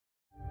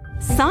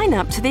Sign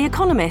up to The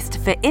Economist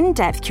for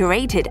in-depth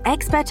curated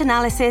expert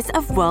analysis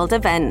of world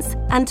events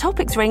and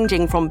topics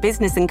ranging from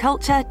business and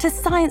culture to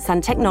science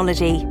and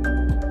technology.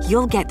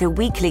 You'll get the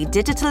weekly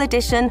digital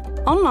edition,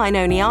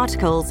 online-only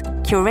articles,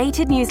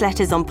 curated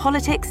newsletters on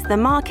politics, the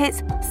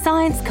markets,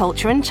 science,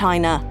 culture and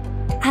China,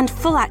 and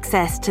full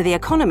access to The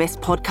Economist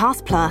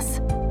Podcast Plus.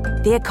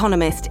 The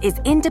Economist is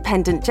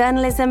independent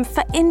journalism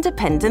for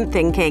independent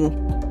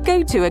thinking.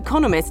 Go to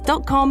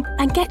economist.com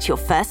and get your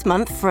first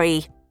month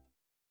free.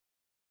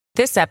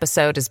 This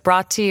episode is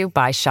brought to you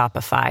by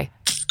Shopify.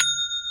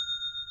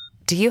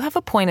 Do you have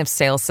a point of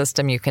sale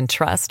system you can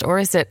trust, or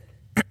is it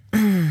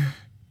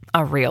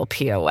a real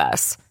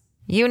POS?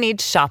 You need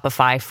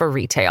Shopify for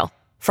retail.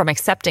 From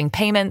accepting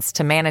payments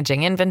to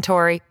managing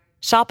inventory,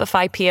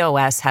 Shopify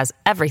POS has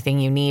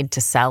everything you need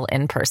to sell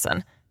in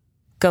person.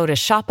 Go to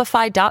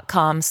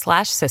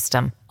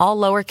shopify.com/system, all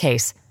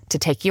lowercase, to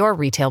take your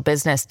retail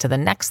business to the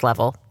next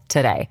level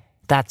today.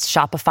 That's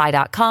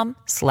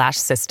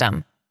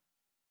shopify.com/system.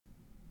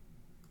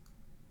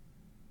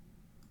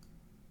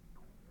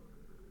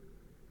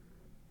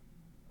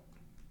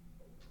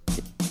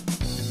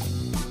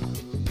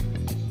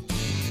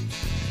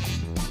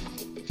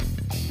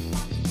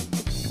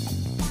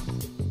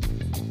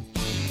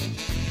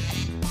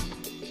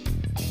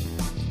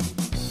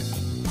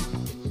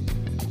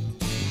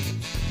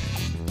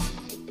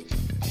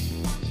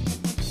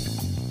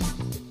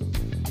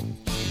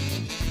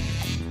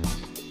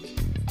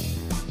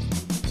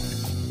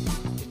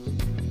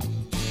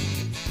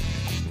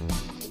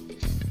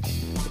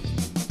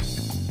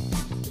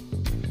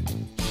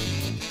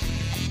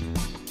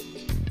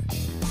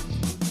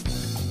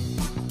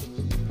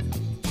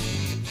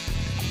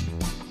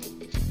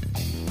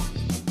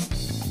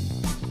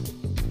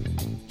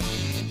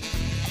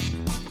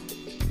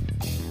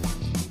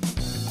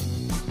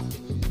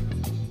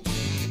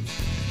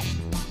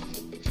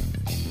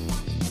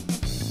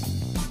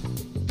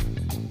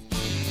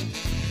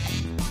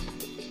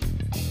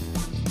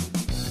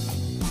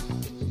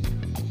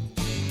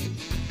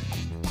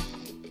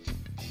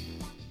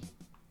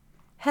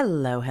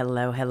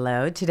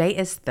 Hello. Today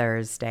is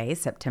Thursday,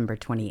 September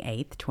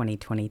 28th,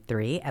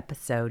 2023,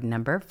 episode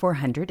number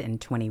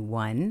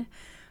 421.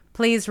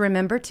 Please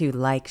remember to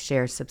like,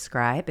 share,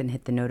 subscribe, and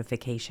hit the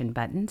notification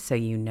button so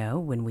you know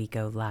when we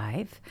go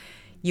live.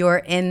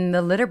 You're in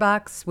the litter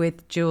box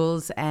with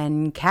Jules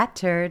and Cat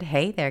Turd.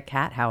 Hey there,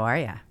 Cat. How are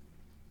you?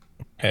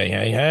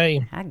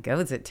 Hey. How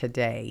goes it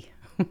today?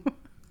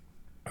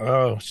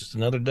 Oh, it's just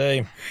another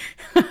day.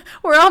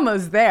 We're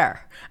almost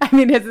there. I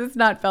mean, has this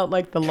not felt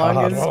like the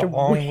longest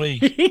long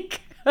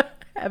week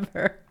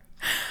ever?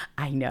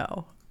 I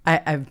know.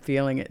 I'm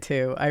feeling it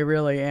too. I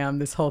really am.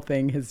 This whole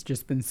thing has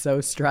just been so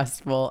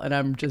stressful, and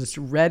I'm just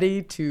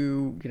ready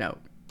to,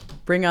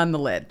 bring on the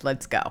lid.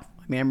 Let's go.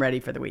 I mean, I'm ready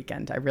for the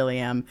weekend. I really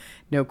am.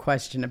 No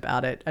question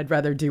about it. I'd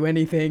rather do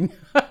anything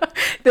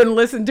than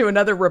listen to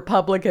another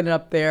Republican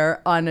up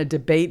there on a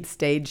debate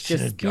stage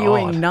just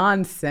spewing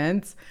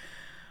nonsense.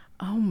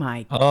 Oh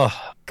my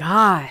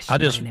gosh! I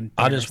just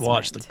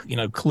watched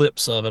the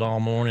clips of it all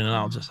morning, and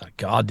I was just like,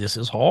 God, this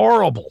is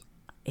horrible.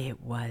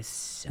 It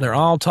was. They're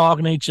all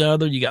talking to each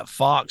other. You got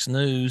Fox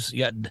News.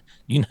 You got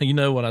you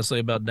know what I say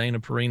about Dana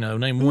Perino.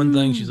 Name one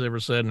thing she's ever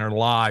said in her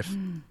life,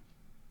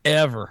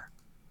 ever.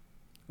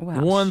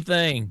 Well, one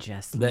thing.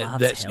 That's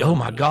oh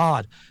my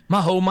God,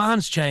 my whole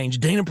mind's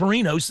changed. Dana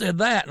Perino said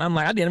that, and I'm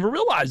like, I didn't ever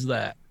realize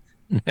that.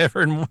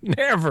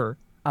 Never.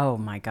 Oh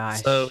my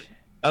gosh. So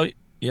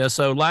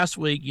last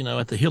week,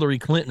 at the Hillary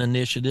Clinton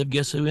initiative,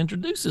 guess who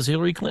introduces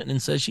Hillary Clinton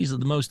and says she's the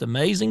most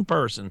amazing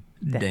person?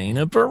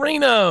 Dana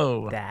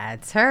Perino.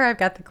 That's her. I've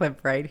got the clip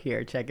right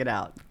here. Check it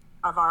out.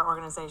 Of our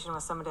organization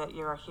with somebody that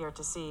you are here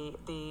to see,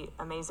 the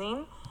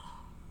amazing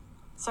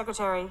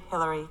Secretary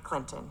Hillary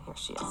Clinton. Here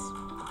she is.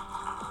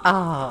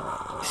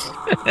 Oh,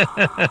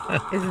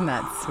 isn't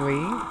that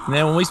sweet?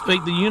 Now, when we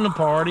speak the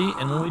Uniparty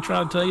and when we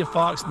try to tell you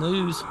Fox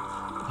News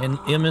and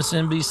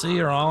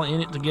MSNBC are all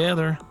in it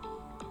together,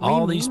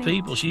 all these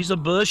people. She's a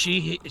Bush.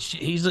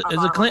 He's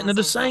a Clinton of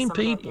the same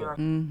people.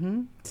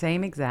 Mm-hmm.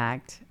 Same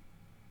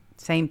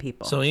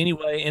people. So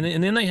anyway,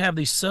 and then they have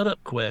these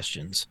setup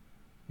questions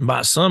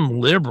by some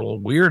liberal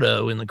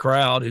weirdo in the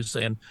crowd who's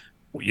saying,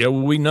 yeah,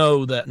 well, we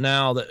know that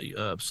now that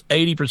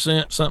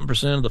 80% something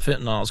percent of the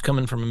fentanyl is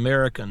coming from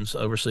Americans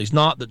overseas,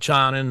 not the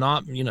China,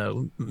 not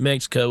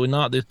Mexico, and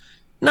not this.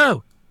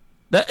 No,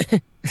 no,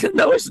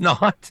 it's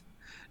not.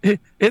 And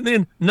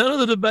then none of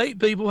the debate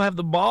people have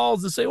the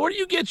balls to say, where do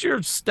you get your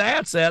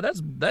stats at?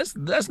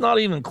 That's not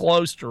even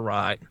close to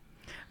right.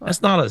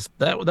 That's not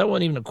that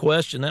wasn't even a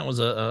question. That was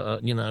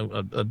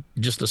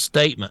just a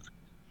statement.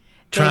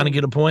 trying to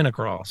get a point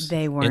across.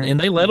 They weren't. And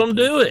they let them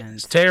do it.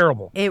 It's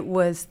terrible. It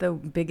was the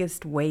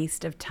biggest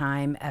waste of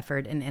time,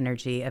 effort, and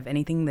energy of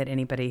anything that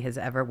anybody has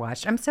ever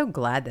watched. I'm so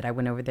glad that I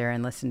went over there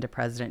and listened to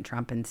President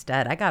Trump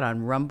instead. I got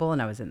on Rumble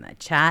and I was in the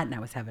chat and I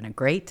was having a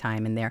great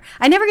time in there.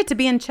 I never get to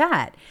be in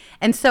chat.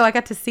 And so I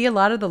got to see a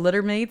lot of the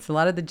littermates, a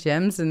lot of the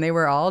gyms, and they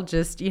were all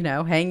just,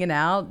 hanging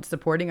out,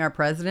 supporting our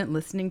president,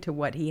 listening to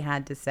what he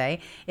had to say.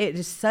 It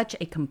is such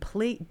a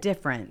complete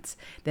difference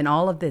than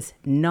all of this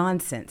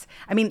nonsense.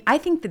 I mean, I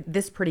think that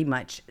this pretty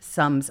much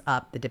sums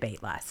up the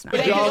debate last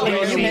night.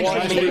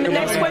 The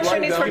next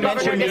question is for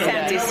Governor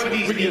DeSantis.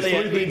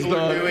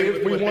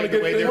 If we want to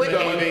get things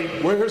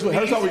done,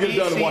 here's how we get it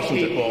done in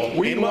Washington.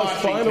 We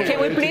must find a way.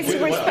 Can we please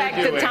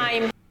respect the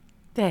time?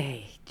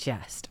 They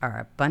just are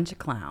a bunch of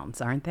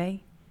clowns, aren't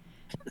they?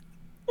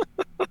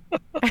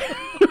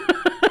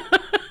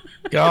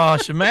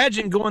 Gosh,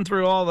 imagine going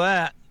through all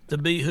that to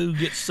be who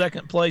gets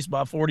second place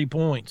by 40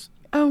 points.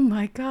 Oh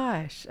my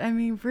gosh. I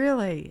mean,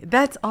 really,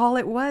 that's all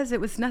it was. It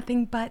was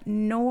nothing but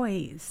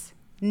noise.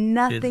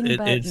 Nothing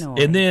but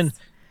noise. And then,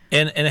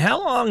 and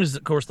how long is,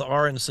 of course, the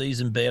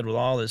RNC's in bed with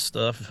all this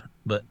stuff,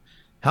 but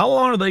how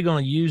long are they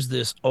going to use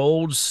this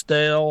old,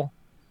 stale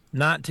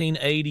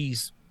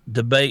 1980s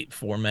debate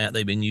format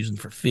they've been using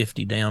for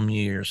 50 damn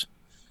years?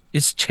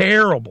 It's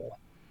terrible.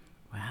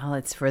 Well,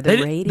 it's for the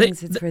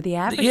ratings. It's for the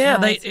advertisers.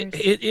 Yeah,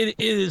 it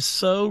is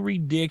so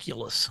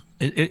ridiculous.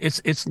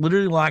 It's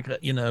literally like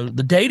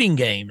the dating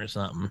game or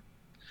something.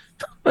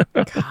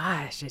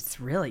 Gosh, it's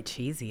really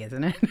cheesy,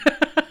 isn't it?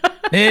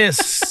 It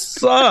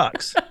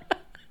sucks.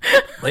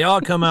 They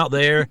all come out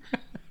there,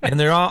 and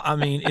they're all. I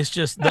mean, it's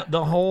just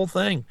the whole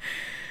thing.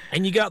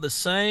 And you got the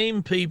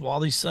same people,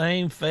 all these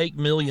same fake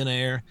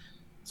millionaire.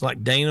 It's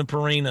like Dana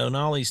Perino and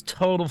all these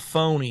total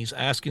phonies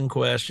asking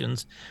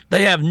questions.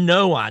 They have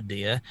no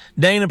idea.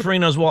 Dana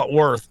Perino's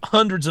worth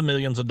hundreds of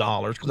millions of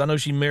dollars, because I know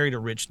she married a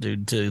rich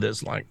dude too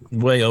that's like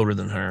way older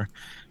than her.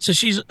 So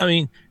she's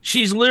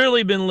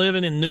literally been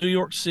living in New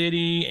York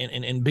City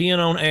and being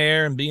on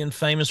air and being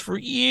famous for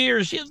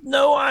years. She has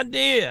no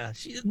idea.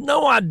 She has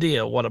no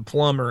idea what a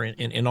plumber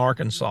in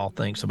Arkansas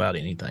thinks about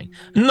anything.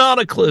 Not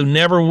a clue.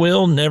 Never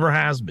will, never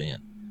has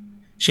been.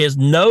 She has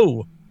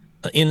no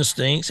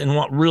instincts and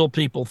what real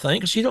people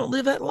think. She don't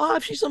live that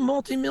life. She's a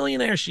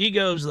multimillionaire. She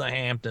goes to the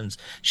Hamptons.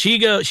 She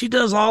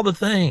does all the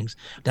things.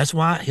 That's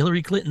why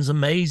Hillary Clinton's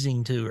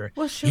amazing to her.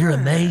 Well, sure. You're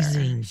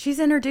amazing.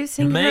 She's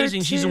introducing amazing.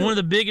 her She's to... one of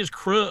the biggest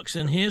crooks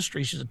in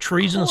history. She's a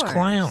treasonous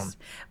clown.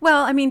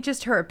 Well, I mean,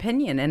 just her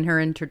opinion and her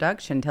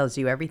introduction tells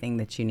you everything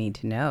that you need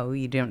to know.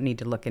 You don't need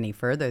to look any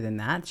further than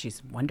that.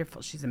 She's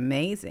wonderful. She's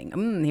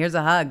amazing. Here's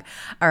a hug.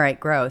 All right,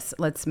 gross.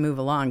 Let's move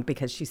along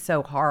because she's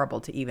so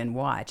horrible to even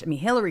watch. I mean,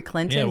 Hillary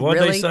Clinton. Yeah,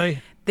 What'd they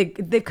say?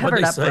 They've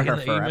covered up for her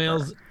forever.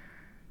 Emails?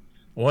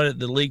 What did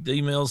the leaked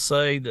emails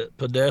say that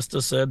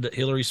Podesta said that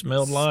Hillary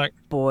smelled like?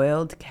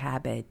 Boiled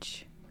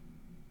cabbage.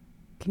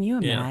 Can you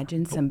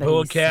imagine somebody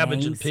boiled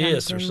cabbage and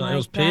piss or something? Like it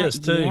was piss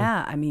that? too.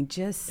 Yeah, I mean,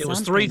 just it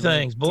was three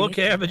things: boiled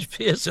cabbage,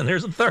 piss, and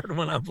there's a third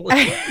one, I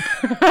believe.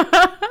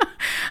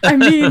 I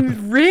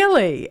mean,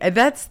 really,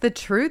 that's the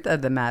truth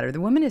of the matter.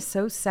 The woman is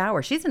so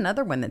sour. She's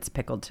another one that's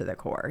pickled to the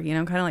core, kind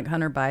of like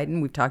Hunter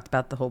Biden. We've talked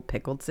about the whole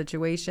pickled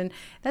situation.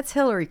 That's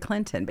Hillary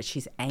Clinton, but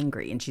she's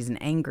angry, and she's an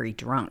angry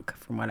drunk,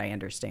 from what I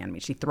understand. I mean,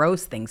 she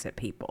throws things at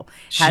people.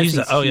 She's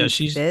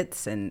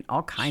fits and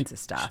all kinds of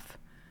stuff.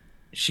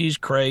 She's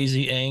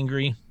crazy,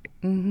 angry.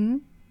 Mm-hmm.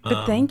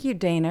 But thank you,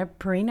 Dana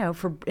Perino,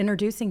 for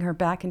introducing her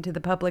back into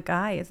the public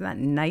eye. Isn't that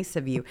nice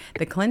of you?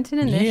 The Clinton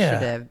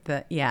initiative,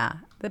 but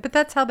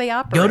that's how they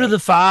operate. Go to the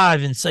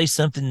 5 and say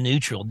something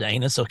neutral,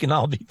 Dana, so it can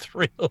all be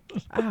thrilled.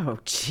 Oh,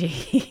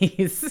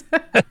 jeez.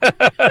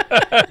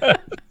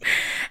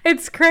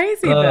 It's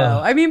crazy,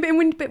 though. I mean,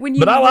 when you.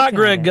 But I like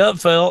Greg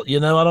Gutfeld.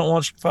 I don't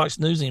watch Fox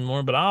News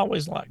anymore, but I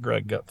always liked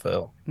Greg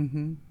Gutfeld.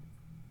 Mm-hmm.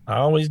 I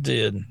always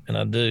did, and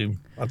I do.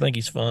 I think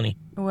he's funny.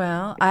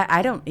 Well,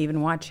 I don't even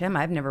watch him.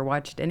 I've never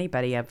watched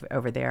anybody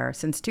over there.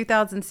 Since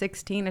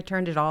 2016, I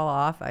turned it all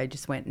off. I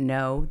just went,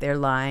 no, they're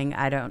lying.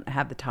 I don't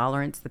have the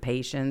tolerance, the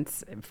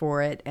patience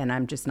for it, and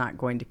I'm just not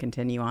going to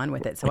continue on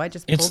with it. So I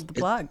just pulled the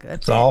plug.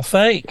 It's all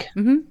fake.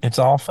 Mm-hmm. It's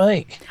all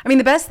fake. I mean,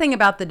 the best thing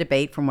about the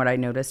debate, from what I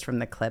noticed from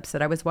the clips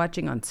that I was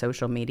watching on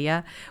social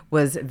media,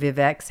 was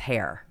Vivek's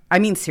hair. I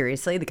mean,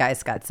 seriously, the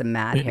guy's got some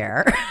mad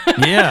hair.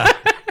 Yeah.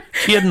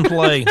 Kid and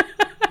play.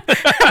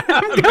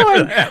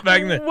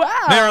 Back in the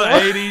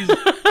early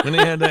 80s when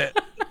they had that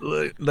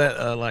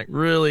like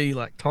really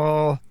like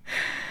tall,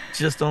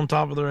 just on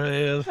top of their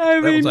head.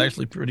 That was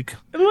actually pretty cool.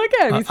 Look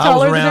at him. He's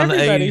taller than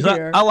everybody the 80s.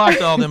 here. I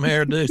liked all them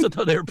hairdos. I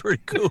thought they were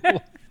pretty cool.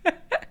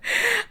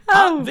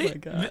 My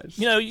gosh.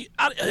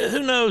 Who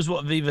knows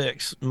what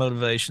Vivek's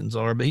motivations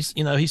are, but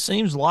he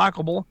seems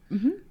likable,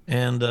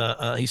 and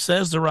he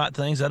says the right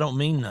things. That don't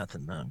mean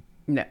nothing, though.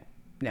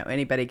 No,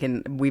 anybody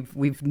can.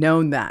 We've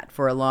known that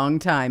for a long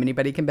time.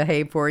 Anybody can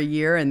behave for a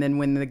year, and then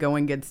when the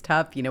going gets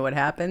tough, you know what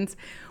happens?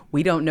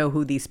 We don't know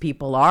who these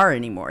people are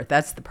anymore.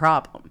 That's the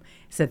problem.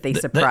 Is that they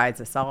surprise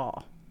us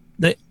all.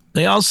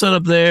 They all sit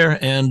up there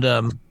and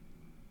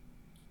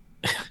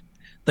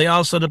they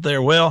all sit up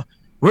there, well,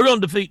 we're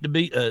going to defeat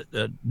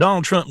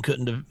Donald Trump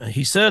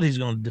he said he's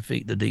going to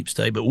defeat the deep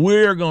state, but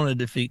we're going to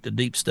defeat the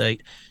deep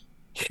state.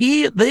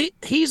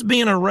 He's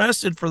being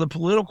arrested for the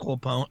political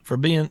opponent, for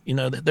being,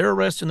 they're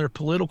arresting their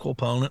political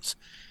opponents.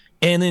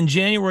 And then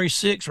January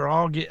 6th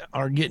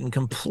are getting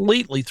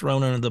completely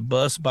thrown under the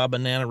bus by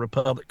Banana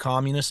Republic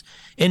communists.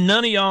 And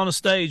none of y'all on the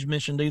stage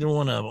mentioned either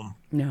one of them.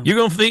 No. You're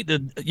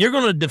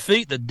going to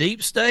defeat the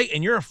deep state,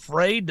 and you're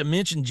afraid to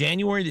mention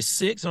January the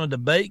 6th on a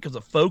debate because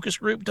a focus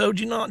group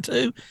told you not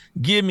to?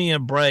 Give me a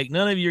break.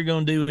 None of you are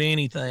going to do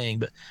anything,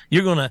 but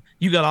you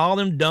got all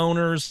them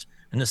donors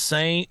and the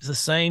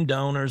same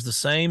donors, the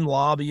same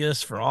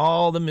lobbyists for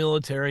all the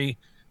military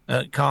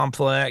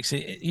complex.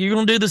 You're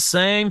going to do the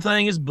same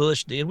thing as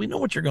Bush did. We know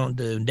what you're going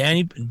to do.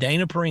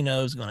 Dana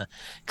Perino is going to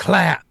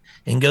clap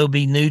and go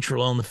be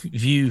neutral on the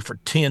View for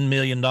 $10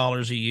 million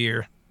a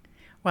year.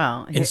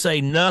 Well, and say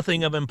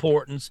nothing of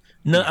importance.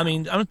 No, I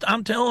mean,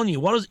 I'm telling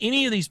you, what has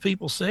any of these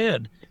people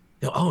said?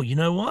 Oh, you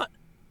know what?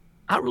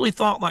 I really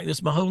thought like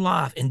this my whole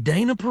life. And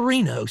Dana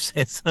Perino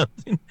said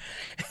something.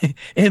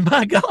 And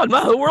my God, my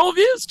whole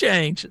worldview's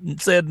changed.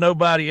 And said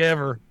nobody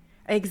ever.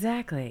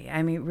 Exactly.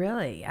 I mean,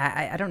 really,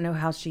 I don't know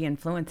how she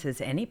influences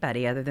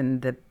anybody other than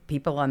the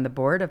people on the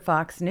board of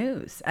Fox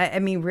News. I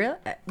mean, really,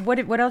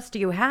 what else do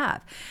you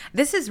have?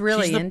 This is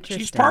really interesting.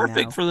 She's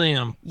perfect for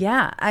them.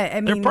 Yeah,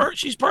 I mean,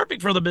 she's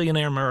perfect for the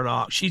billionaire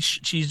Murdoch. She's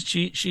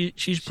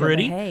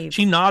pretty. Behave.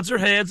 She nods her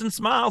heads and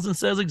smiles and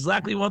says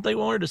exactly what they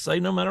want her to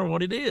say, no matter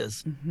what it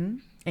is. Mm-hmm.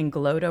 And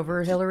gloat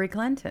over Hillary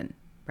Clinton,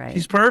 right?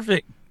 She's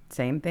perfect.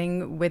 Same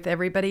thing with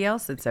everybody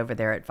else that's over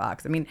there at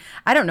Fox. I mean,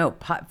 I don't know.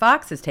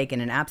 Fox has taken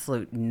an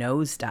absolute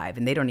nosedive,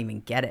 and they don't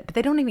even get it. But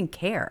they don't even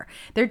care.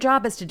 Their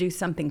job is to do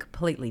something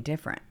completely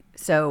different.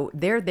 So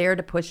they're there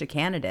to push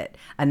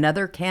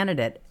another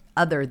candidate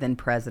other than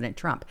President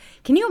Trump.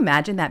 Can you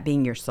imagine that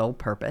being your sole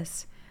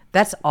purpose?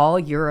 That's all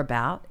you're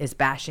about, is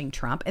bashing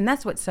Trump. And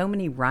that's what so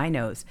many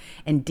rhinos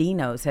and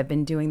dinos have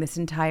been doing this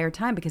entire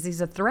time, because he's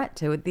a threat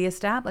to the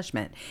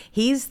establishment.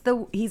 He's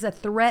a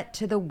threat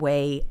to the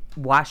way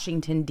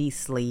Washington,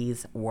 D.C.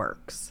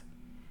 works.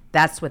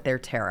 That's what they're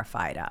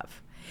terrified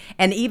of.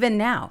 And even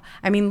now,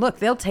 I mean, look,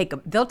 they'll take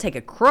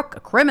a crook,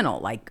 a criminal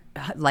like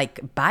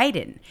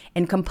Biden,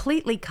 and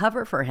completely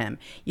cover for him.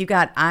 You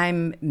got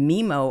I'm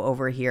Mimo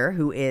over here,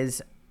 who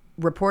is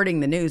reporting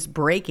the news,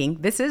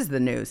 breaking. This is the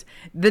news.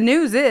 The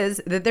news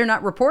is that they're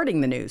not reporting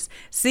the news.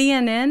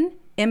 CNN,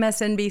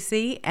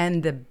 MSNBC,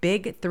 and the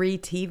big 3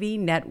 TV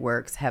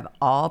networks have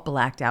all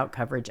blacked out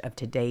coverage of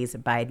today's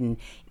Biden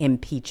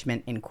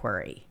impeachment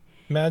inquiry.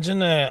 Imagine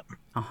that.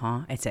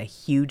 It's a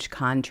huge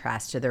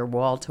contrast to their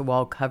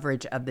wall-to-wall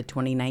coverage of the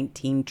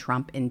 2019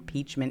 Trump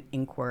impeachment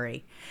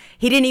inquiry.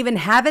 He didn't even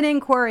have an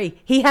inquiry.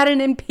 He had an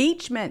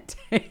impeachment,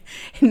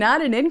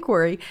 not an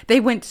inquiry.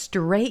 They went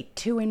straight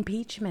to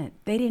impeachment.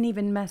 They didn't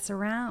even mess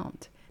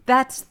around.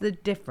 That's the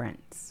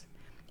difference.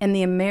 And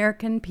the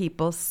American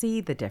people see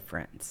the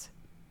difference.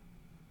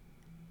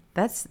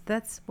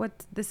 That's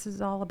what this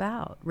is all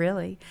about,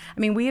 really. I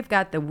mean, we have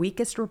got the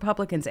weakest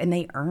Republicans, and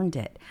they earned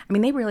it. I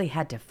mean, they really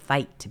had to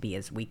fight to be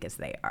as weak as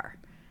they are.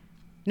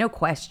 No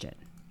question.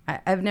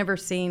 I've never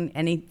seen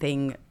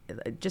anything,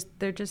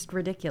 they're just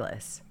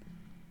ridiculous.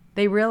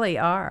 They really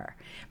are.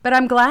 But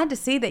I'm glad to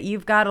see that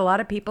you've got a lot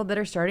of people that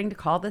are starting to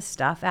call this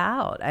stuff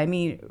out. I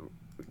mean,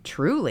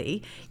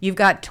 truly, you've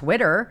got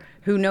Twitter,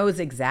 who knows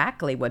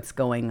exactly what's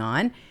going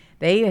on.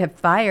 They have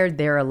fired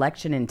their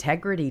election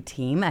integrity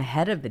team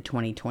ahead of the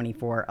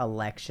 2024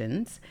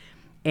 elections.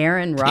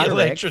 Aaron Roderick. The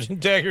election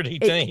integrity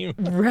team.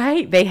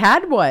 Right. They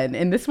had one.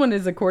 And this one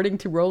is according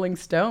to Rolling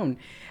Stone.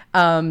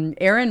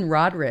 Aaron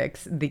Roderick,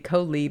 the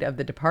co-lead of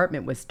the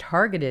department, was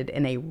targeted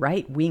in a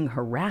right-wing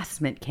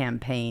harassment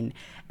campaign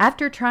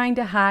after trying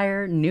to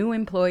hire new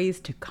employees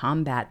to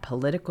combat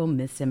political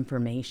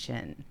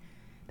misinformation.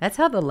 That's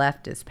how the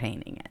left is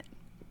painting it.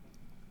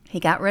 He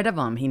got rid of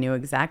them. He knew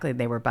exactly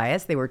they were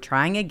biased. They were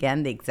trying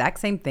again the exact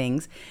same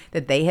things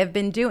that they have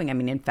been doing. I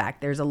mean, in fact,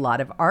 there's a lot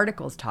of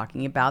articles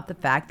talking about the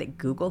fact that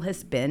Google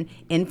has been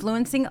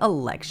influencing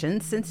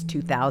elections since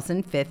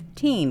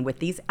 2015 with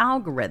these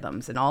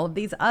algorithms and all of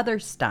these other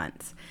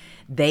stunts.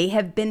 They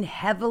have been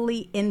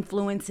heavily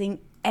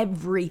influencing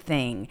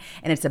everything.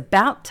 And it's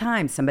about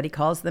time somebody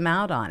calls them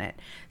out on it.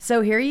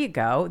 So here you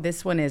go.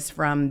 This one is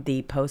from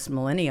the Post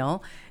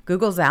Millennial.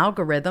 Google's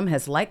algorithm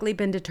has likely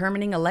been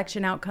determining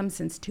election outcomes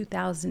since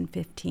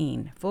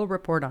 2015. Full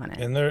report on it.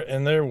 And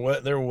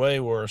they're way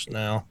worse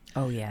now.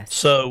 Oh, yes.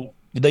 So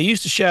they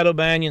used to shadow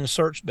ban you and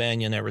search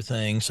ban you and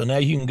everything. So now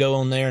you can go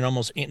on there and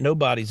almost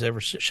nobody's ever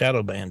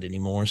shadow banned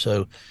anymore.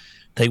 So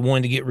they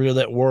wanted to get rid of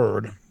that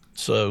word.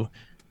 So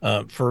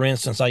for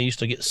instance, I used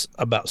to get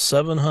about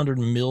 700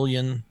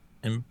 million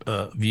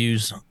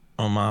views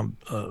on my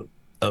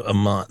a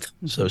month.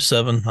 So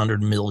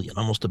 700 million,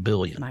 almost a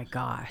billion. My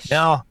gosh.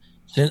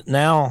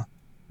 Now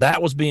that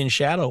was being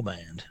shadow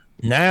banned.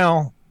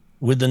 Now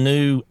with the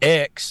new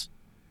X,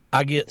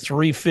 I get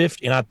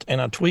 350,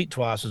 and I tweet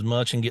twice as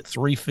much and get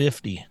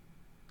 350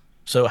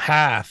 So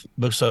half.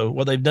 But so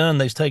what they've done,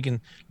 they've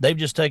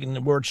just taken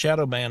the word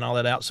shadow ban, all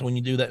that out. So when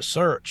you do that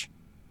search,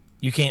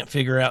 you can't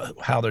figure out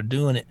how they're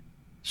doing it.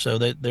 So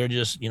they're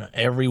just,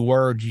 every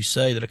word you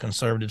say that a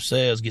conservative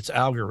says gets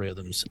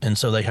algorithms. And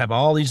so they have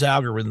all these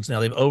algorithms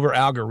now. They've over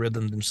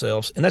algorithmed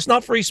themselves. And that's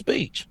not free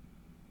speech.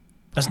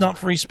 That's not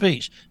free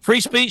speech. Free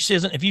speech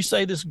isn't, if you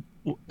say this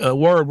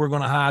word, we're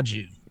going to hide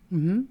you.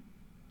 Mm-hmm.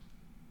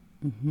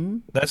 Mm-hmm.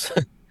 That's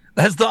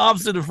the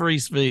opposite of free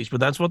speech, but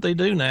that's what they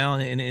do now.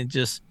 And it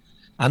just,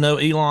 I know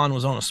Elon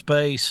was on a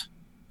space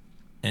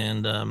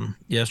and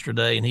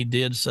yesterday, and he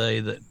did say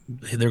that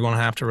they're going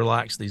to have to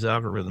relax these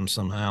algorithms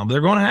somehow. They're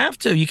going to have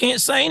to. You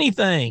can't say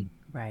anything.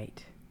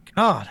 Right.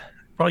 God,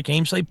 probably can't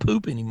even say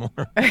poop anymore.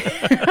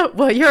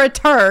 Well, you're a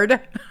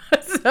turd.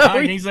 So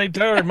I can't say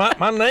turd.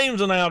 My name's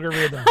an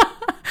algorithm.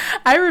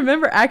 I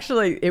remember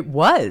actually it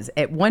was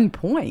at one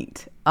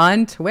point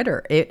on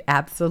Twitter. It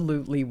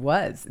absolutely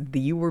was.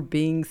 You were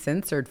being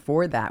censored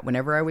for that.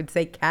 Whenever I would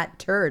say cat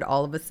turd,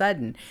 all of a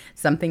sudden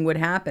something would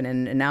happen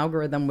and an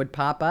algorithm would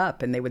pop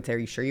up and they would say, are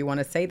you sure you want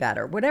to say that?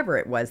 Or whatever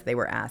it was they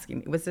were asking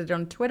me. Was it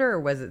on Twitter or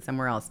was it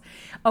somewhere else?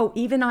 Oh,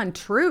 even on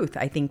Truth,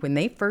 I think when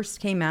they first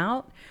came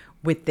out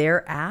with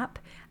their app,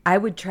 I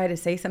would try to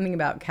say something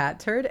about cat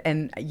turd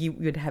and you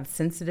would have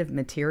sensitive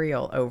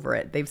material over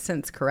it. They've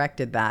since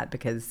corrected that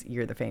because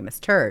you're the famous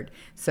turd.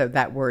 So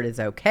that word is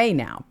okay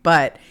now.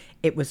 But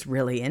it was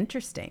really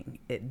interesting.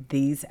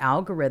 These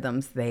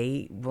algorithms,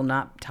 they will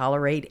not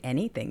tolerate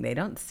anything. They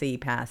don't see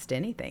past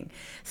anything.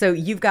 So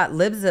you've got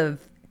Libs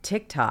of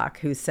TikTok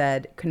who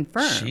said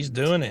confirmed. She's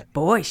doing it.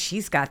 Boy,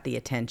 she's got the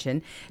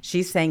attention.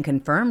 She's saying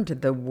confirmed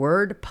the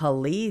word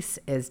police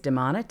is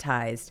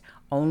demonetized.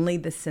 Only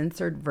the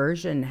censored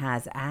version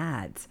has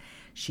ads.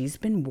 She's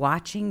been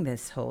watching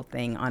this whole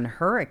thing on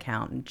her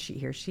account, and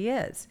here she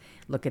is.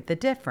 Look at the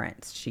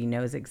difference. She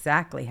knows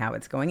exactly how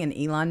it's going, and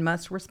Elon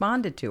Musk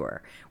responded to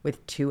her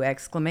with 2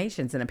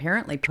 exclamations and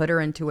apparently put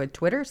her into a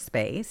Twitter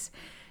space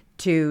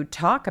to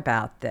talk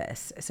about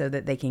this so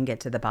that they can get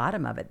to the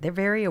bottom of it. They're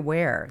very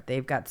aware.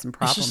 They've got some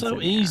problems. It's just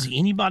so easy.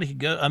 Anybody could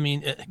go. I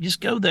mean,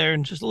 just go there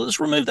and just let's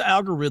remove the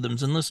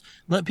algorithms and let's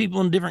let people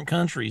in different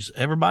countries,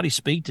 everybody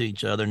speak to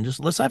each other and just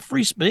let's have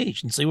free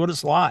speech and see what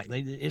it's like.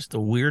 It's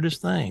the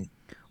weirdest thing.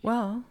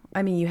 Well,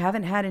 I mean, you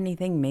haven't had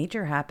anything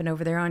major happen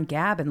over there on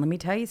Gab. And let me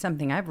tell you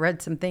something. I've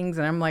read some things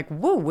and I'm like,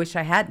 whoa, wish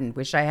I hadn't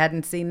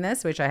seen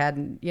this, wish I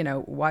hadn't,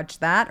 watched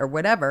that or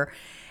whatever.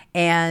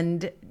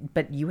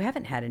 But you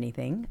haven't had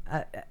anything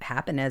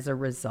happen as a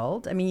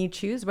result. I mean, you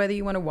choose whether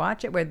you want to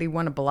watch it, whether you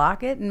want to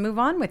block it and move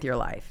on with your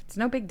life. It's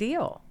no big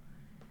deal.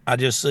 I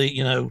just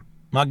see,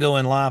 my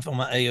going live on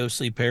my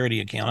AOC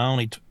parody account. I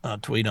only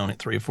tweet on it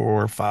 3 or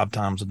 4 or 5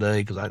 times a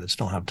day because I just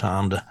don't have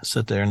time to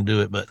sit there and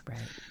do it. But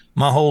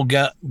my whole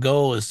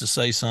goal is to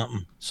say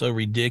something so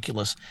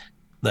ridiculous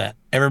that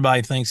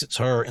everybody thinks it's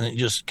her and it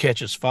just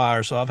catches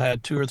fire. So I've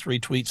had 2 or 3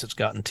 tweets that's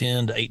gotten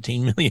 10 to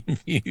 18 million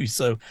views.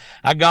 So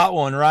I got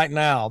one right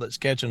now that's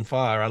catching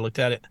fire. I looked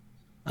at it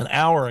an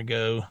hour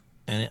ago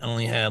and it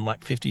only had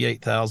like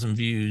 58,000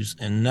 views.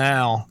 And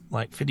now,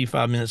 like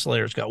 55 minutes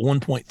later, it's got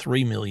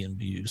 1.3 million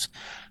views.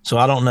 So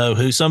I don't know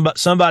who,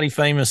 somebody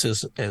famous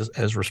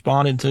has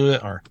responded to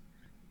it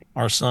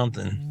or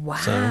something. Wow.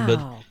 So,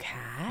 but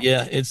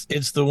yeah,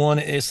 it's the one.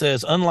 It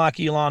says, unlike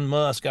Elon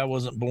Musk, I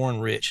wasn't born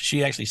rich.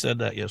 She actually said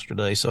that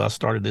yesterday, so I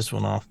started this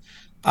one off.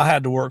 I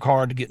had to work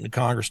hard to get into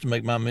Congress to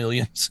make my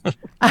millions.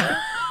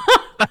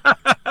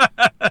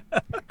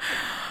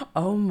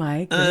 Oh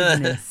my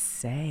goodness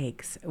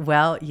sakes!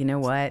 Well, you know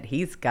what?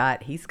 He's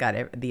got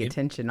the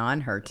attention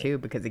on her too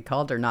because he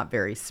called her not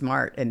very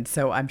smart, and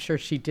so I'm sure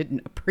she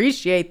didn't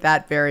appreciate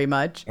that very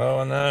much.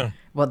 Oh no.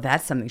 Well,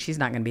 that's something she's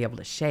not going to be able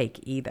to shake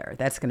either.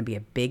 That's going to be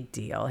a big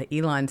deal.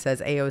 Elon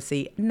says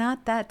AOC,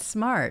 not that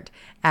smart,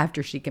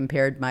 after she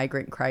compared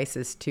migrant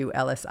crisis to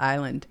Ellis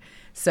Island.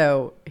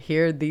 So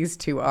here these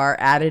two are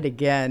at it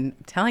again.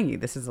 I'm telling you,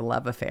 this is a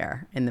love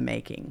affair in the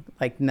making,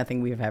 like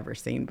nothing we've ever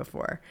seen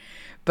before.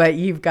 But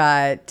you've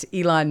got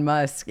Elon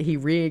Musk. He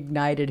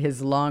reignited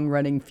his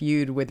long-running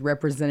feud with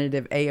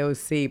Representative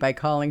AOC by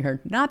calling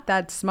her not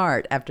that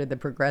smart after the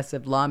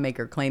progressive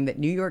lawmaker claimed that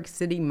New York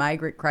City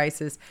migrant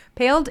crisis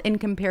paled in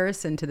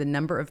comparison to the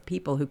number of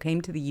people who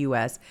came to the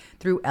U.S.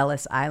 through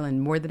Ellis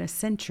Island more than a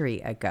century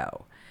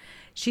ago.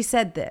 She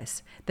said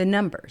this, the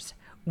numbers,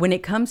 when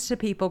it comes to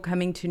people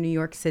coming to New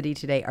York City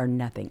today, are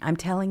nothing. I'm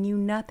telling you,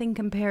 nothing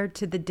compared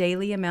to the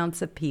daily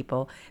amounts of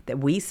people that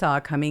we saw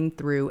coming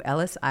through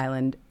Ellis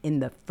Island in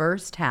the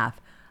first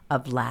half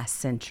of last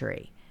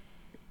century.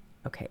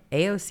 Okay,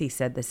 AOC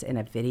said this in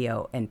a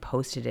video and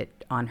posted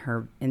it on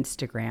her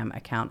Instagram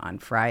account on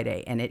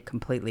Friday, and it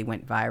completely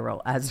went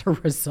viral. As a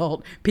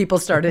result, people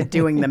started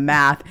doing the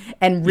math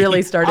and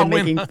really started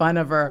making fun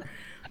of her.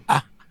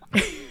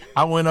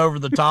 I went over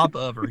the top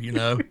of her,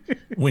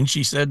 when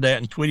she said that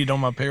and tweeted on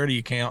my parody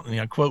account. And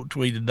I quote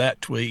tweeted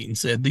that tweet and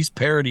said, these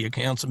parody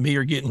accounts of me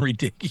are getting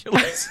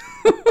ridiculous.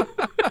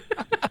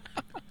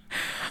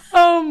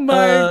 Oh Oh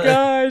my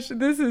gosh,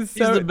 this is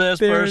so. He's the best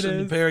there person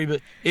to parody.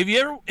 But if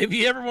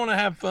you ever want to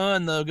have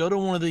fun though, go to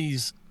one of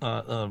these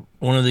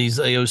AOC.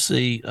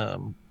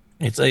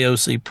 It's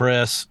AOC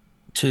Press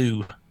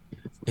 2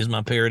 is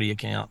my parody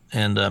account,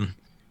 and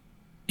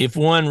if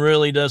one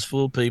really does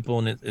fool people,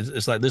 and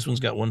it's like this one's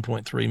got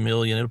 1.3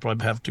 million, it'll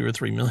probably have 2 or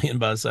 3 million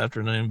by this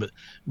afternoon. But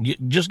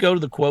just go to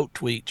the quote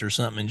tweets or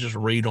something and just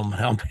read them.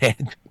 How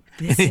bad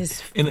this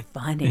is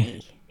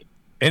funny.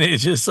 And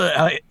it's just,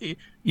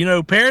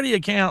 parody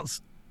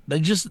accounts, they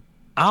just,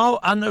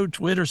 I know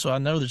Twitter, so I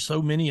know there's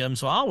so many of them.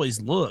 So I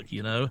always look,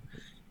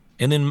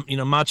 And then,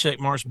 my check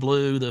mark's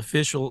blue. The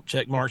official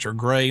check marks are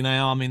gray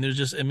now. I mean,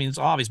 it's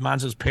obvious. Mine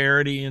says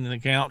parody in an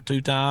account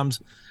 2 times,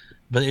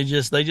 but they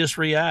just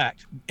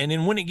react. And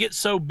then when it gets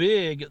so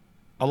big,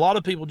 a lot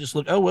of people just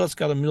look, oh, well, it's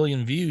got 1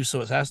 million views, so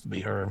it has to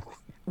be her.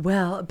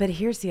 Well, but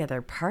here's the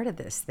other part of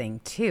this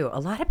thing, too. A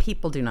lot of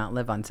people do not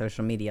live on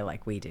social media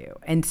like we do.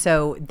 And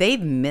so they've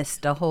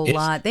missed a whole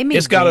lot.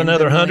 It's got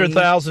another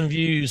 100,000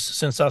 views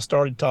since I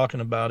started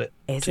talking about it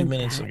 2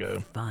 minutes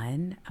ago.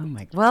 Fun. Oh,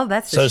 my. Well,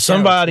 that's so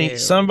somebody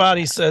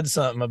said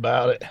something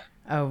about it.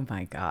 Oh,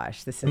 my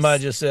gosh.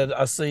 Somebody just said,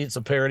 I see it's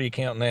a parody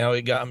account now.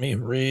 It got me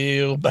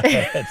real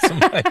bad.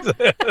 Somebody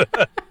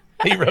said,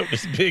 he wrote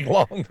this big,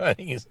 long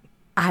thing.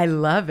 I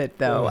love it,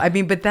 though. I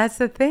mean, but that's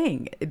the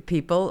thing.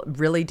 People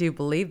really do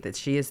believe that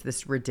she is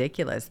this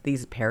ridiculous.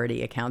 These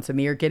parody accounts of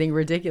me are getting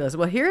ridiculous.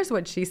 Well, here's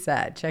what she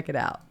said. Check it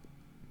out.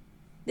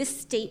 This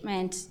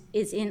statement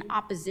is in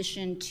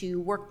opposition to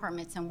work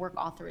permits and work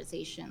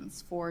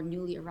authorizations for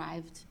newly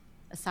arrived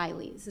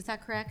asylees. Is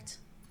that correct?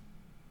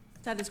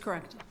 That is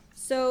correct.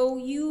 So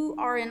you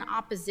are in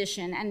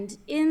opposition, and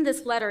in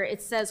this letter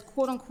it says,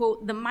 quote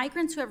unquote, the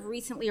migrants who have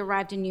recently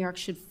arrived in New York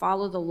should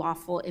follow the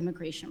lawful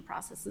immigration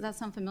process. Does that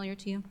sound familiar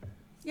to you?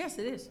 Yes,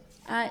 it is.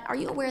 Are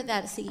you aware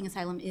that seeking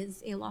asylum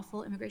is a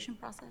lawful immigration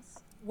process?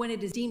 When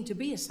it is deemed to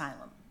be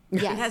asylum.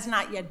 Yes. It has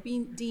not yet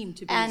been deemed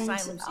to be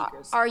asylum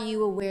seekers. Are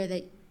you aware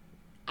that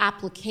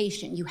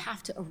you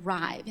have to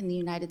arrive in the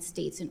United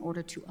States in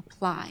order to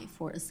apply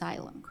for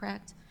asylum,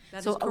 correct?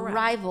 That so is correct.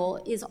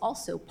 arrival is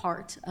also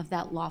part of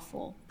that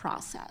lawful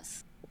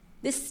process.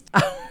 This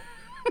Gosh,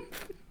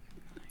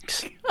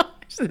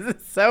 this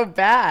is so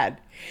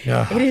bad.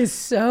 Yeah. It is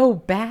so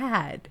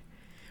bad.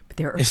 But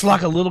it's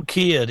like a little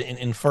kid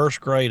in first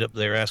grade up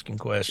there asking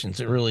questions.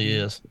 It really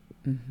is.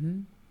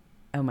 Mm-hmm.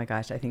 Oh my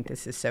gosh, I think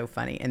this is so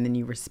funny. And then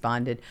you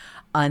responded,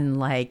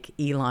 unlike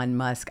Elon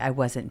Musk, I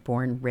wasn't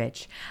born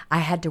rich. I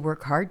had to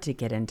work hard to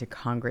get into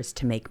Congress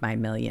to make my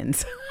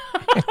millions.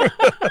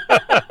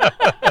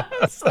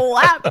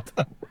 Slapped.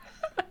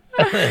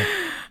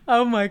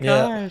 Oh my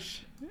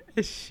gosh.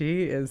 Yeah.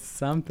 She is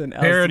something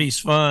else. Parody's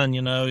fun,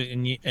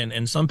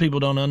 and some people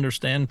don't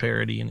understand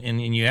parody,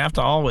 and you have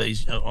to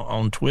always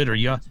on Twitter,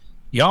 you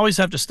always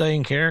have to stay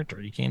in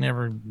character. You can't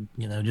ever,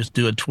 just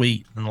do a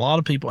tweet. And a lot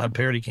of people have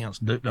parody accounts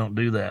don't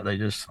do that. They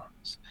just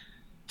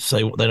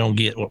say they don't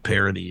get what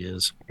parody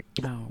is.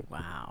 Oh,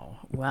 wow.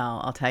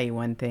 Well, I'll tell you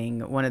one thing.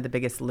 One of the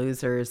biggest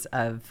losers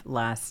of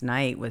last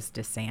night was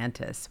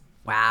DeSantis.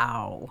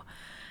 Wow.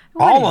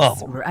 All of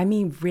them. I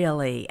mean,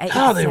 really. God,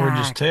 exactly. They were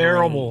just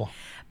terrible.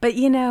 But,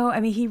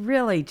 he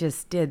really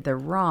just did the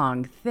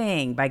wrong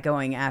thing by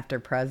going after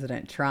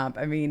President Trump.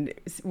 I mean,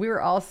 we were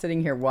all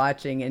sitting here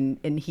watching,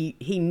 and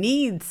he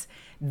needs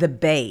the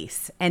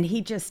base, and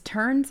he just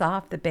turns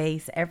off the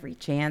base every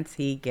chance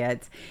he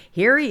gets.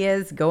 Here he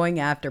is going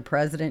after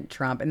President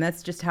Trump, and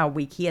that's just how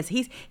weak he is.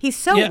 He's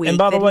so weak. And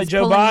by the way,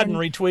 Joe Biden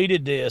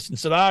retweeted this and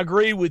said, I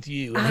agree with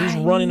you. And he's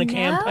running a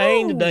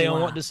campaign today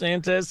on what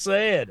DeSantis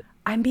said.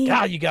 I mean,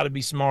 God, you got to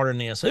be smarter than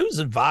this. Who's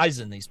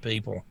advising these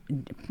people?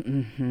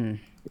 Mm-hmm.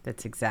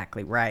 That's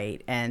exactly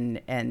right.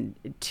 And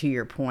to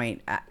your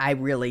point, I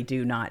really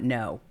do not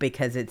know,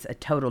 because it's a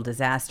total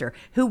disaster.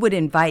 Who would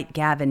invite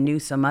Gavin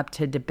Newsom up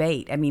to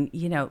debate? I mean,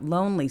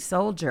 lonely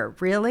soldier.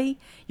 Really?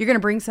 You're going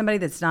to bring somebody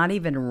that's not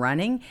even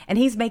running? And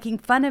he's making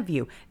fun of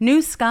you.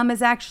 New Scum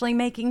is actually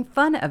making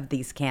fun of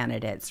these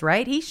candidates,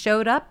 right? He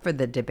showed up for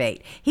the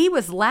debate. He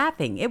was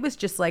laughing. It was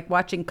just like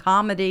watching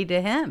comedy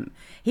to him.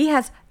 He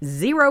has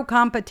zero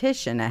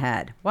competition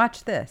ahead.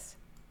 Watch this.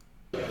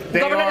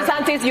 Governor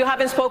DeSantis, you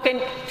haven't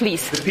spoken,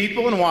 please. The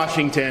people in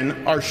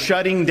Washington are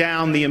shutting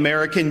down the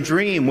American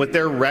dream with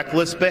their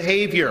reckless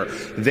behavior.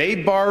 They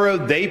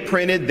borrowed, they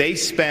printed, they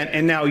spent,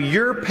 and now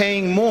you're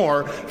paying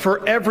more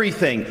for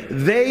everything.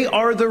 They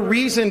are the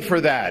reason for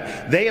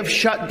that. They have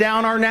shut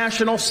down our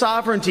national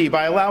sovereignty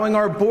by allowing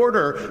our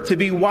border to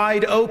be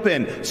wide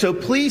open. So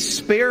please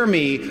spare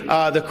me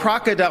the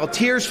crocodile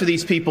tears for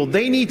these people.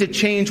 They need to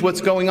change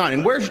what's going on.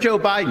 And where's Joe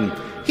Biden?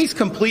 He's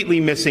completely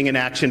missing in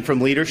action from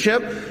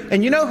leadership.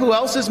 And you know who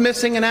else is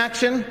missing in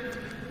action?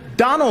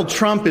 Donald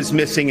Trump is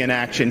missing in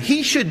action.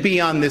 He should be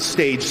on this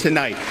stage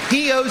tonight.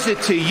 He owes it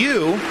to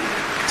you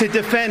to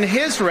defend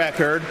his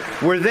record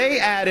where they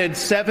added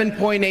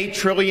 $7.8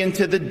 trillion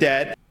to the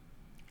debt.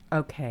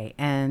 Okay,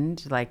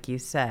 and like you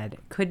said,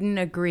 couldn't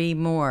agree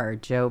more,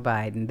 Joe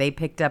Biden. They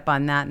picked up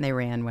on that and they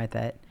ran with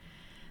it.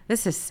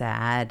 This is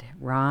sad.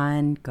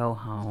 Ron, go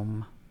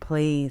home.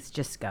 please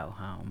just go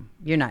home.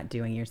 You're not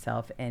doing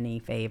yourself any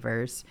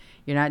favors.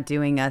 You're not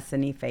doing us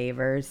any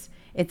favors.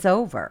 It's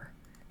over.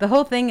 The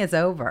whole thing is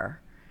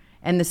over.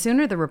 And the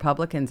sooner the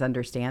Republicans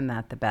understand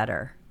that, the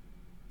better.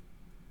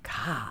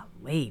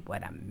 Golly,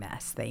 what a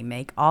mess they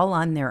make, all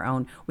on their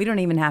own. We don't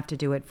even have to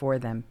do it for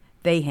them.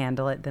 They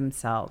handle it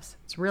themselves.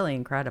 It's really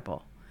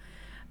incredible.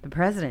 But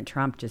President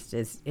Trump just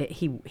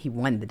he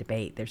won the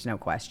debate. There's no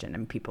question.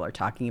 And people are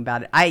talking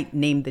about it. I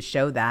named the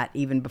show that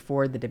even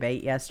before the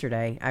debate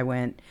yesterday. I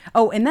went,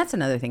 and that's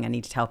another thing I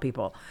need to tell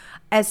people.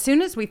 As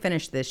soon as we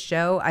finish this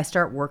show, I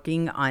start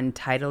working on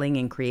titling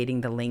and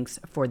creating the links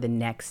for the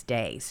next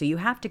day. So you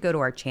have to go to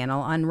our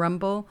channel on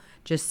Rumble,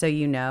 just so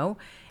you know,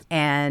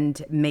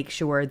 and make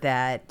sure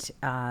that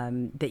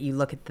that you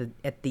look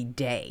at the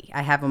day.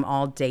 I have them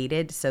all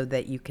dated so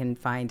that you can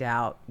find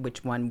out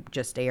which one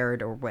just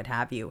aired or what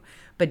have you.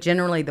 But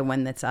generally, the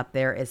one that's up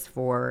there is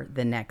for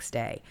the next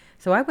day.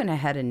 So I went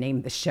ahead and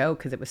named the show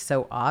because it was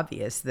so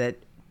obvious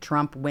that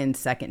Trump wins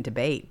second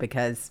debate,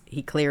 because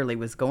he clearly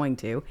was going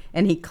to,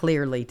 and he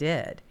clearly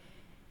did.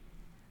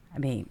 I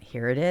mean,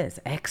 here it is.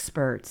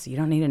 Experts. You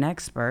don't need an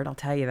expert, I'll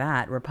tell you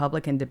that.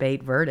 Republican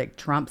debate verdict.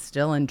 Trump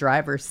still in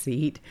driver's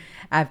seat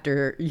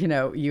after,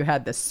 you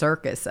had the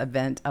circus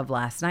event of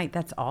last night.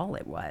 That's all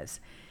it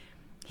was.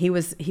 He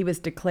was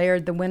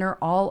declared the winner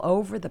all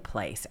over the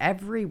place,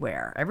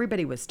 everywhere.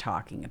 Everybody was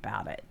talking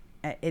about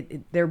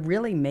it.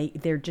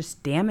 They're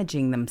just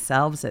damaging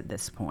themselves at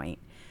this point.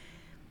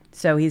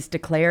 So he's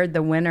declared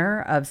the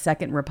winner of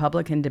second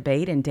Republican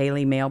debate in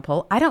Daily Mail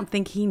poll. I don't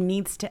think he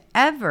needs to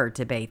ever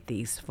debate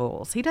these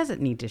fools. He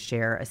doesn't need to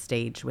share a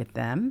stage with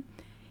them.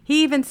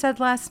 He even said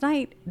last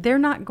night they're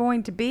not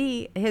going to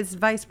be his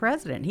vice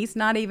president. He's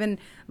not even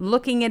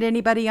looking at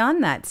anybody on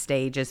that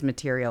stage as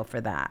material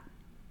for that.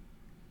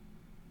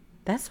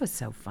 That's what's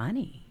so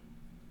funny.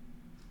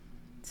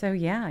 So,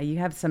 yeah, you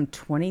have some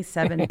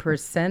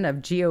 27% of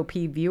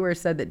GOP viewers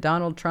said that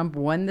Donald Trump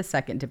won the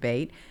second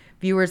debate.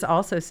 Viewers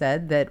also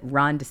said that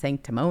Ron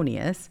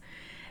DeSanctimonious,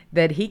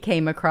 that he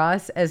came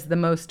across as the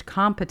most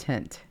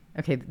competent.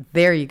 Okay,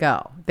 there you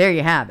go. There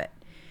you have it.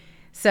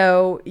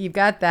 So you've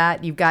got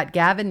that. You've got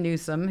Gavin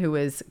Newsom, who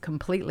is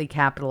completely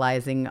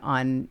capitalizing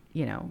on,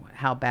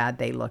 how bad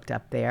they looked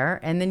up there.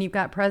 And then you've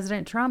got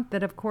President Trump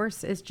that, of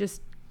course,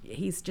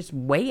 he's just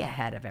way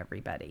ahead of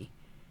everybody.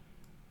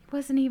 He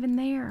wasn't even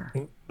there.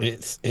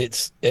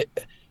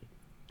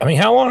 I mean,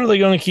 how long are they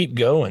going to keep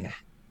going?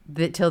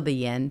 Till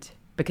the end.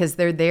 Because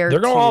they're there. They're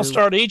going to all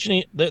start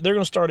eating. They're going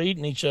to start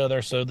eating each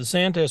other. So the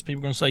DeSantis people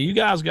are going to say, "You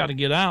guys got to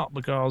get out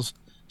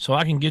so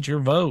I can get your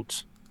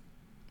votes."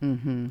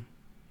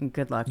 Mm-hmm.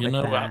 Good luck with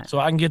that. So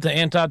I can get the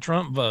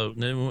anti-Trump vote,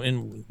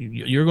 and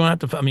you're going to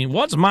have to. I mean,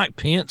 what's Mike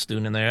Pence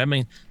doing in there? I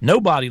mean,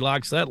 nobody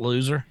likes that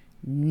loser.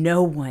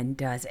 No one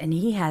does, and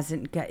he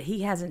hasn't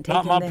taken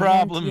not my the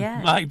problem. Hint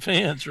yet. Mike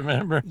Pence,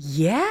 remember?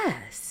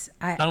 Yes,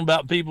 talking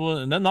about people,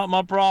 and that's not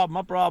my problem.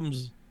 My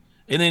problem's.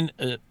 And then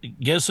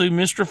guess who?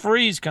 Mr.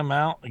 Freeze come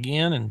out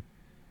again and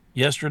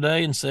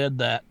yesterday and said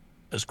that,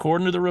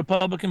 according to the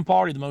Republican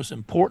Party, the most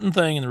important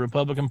thing in the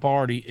Republican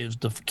Party is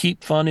to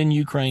keep funding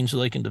Ukraine so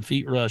they can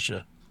defeat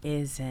Russia.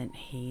 Isn't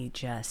he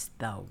just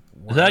the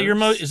worst? Is that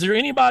is there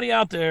anybody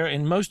out there,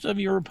 and most of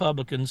you are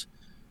Republicans,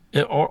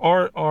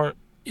 or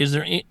is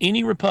there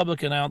any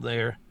Republican out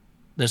there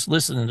that's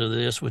listening to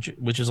this,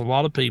 which is a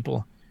lot of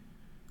people?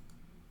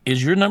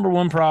 Is your number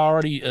one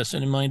priority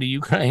sending money to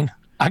Ukraine?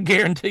 I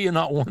guarantee you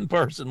not one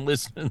person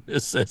listening to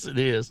this says it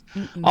is.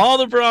 Mm-mm. All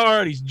the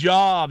priorities,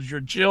 jobs, your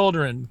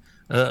children,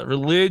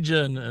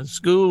 religion,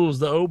 schools,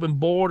 the open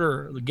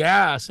border, the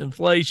gas,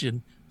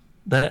 inflation,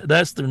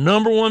 that's their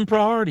number one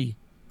priority.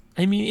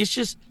 I mean, it's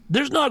just,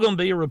 there's not going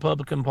to be a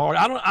Republican Party.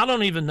 I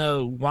don't even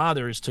know why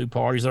there is two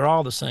parties. They're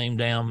all the same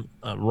damn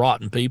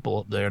rotten people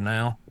up there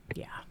now.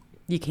 Yeah.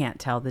 You can't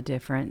tell the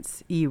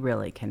difference. You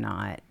really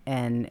cannot.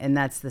 And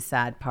that's the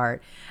sad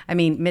part. I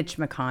mean, Mitch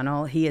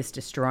McConnell, he is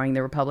destroying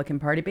the Republican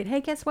Party. But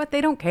hey, guess what?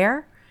 They don't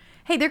care.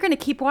 Hey, they're going to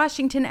keep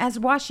Washington as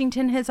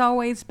Washington has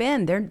always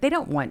been. They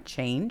don't want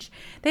change.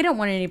 They don't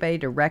want anybody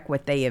to wreck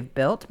what they have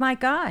built. My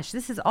gosh,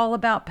 this is all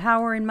about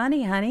power and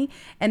money, honey.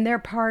 And they're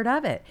part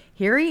of it.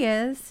 Here he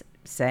is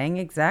saying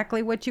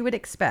exactly what you would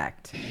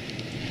expect.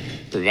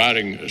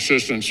 Providing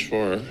assistance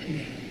for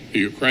the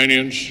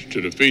Ukrainians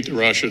to defeat the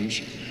Russians.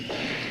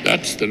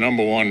 That's the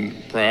number one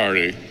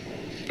priority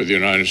for the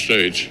United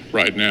States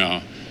right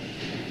now,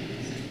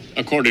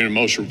 according to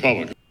most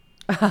Republicans.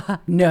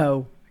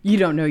 No, you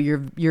don't know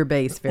your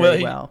base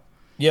very well.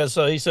 Yeah,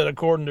 so he said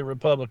according to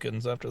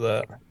Republicans after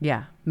that.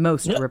 Yeah,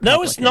 most Republicans.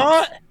 No, it's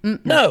not.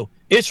 No,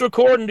 it's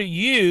according to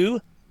you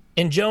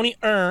and Joni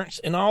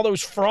Ernst and all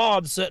those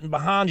frauds sitting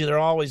behind you. They're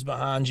always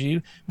behind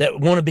you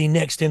that want to be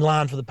next in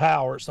line for the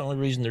power. It's the only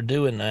reason they're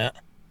doing that.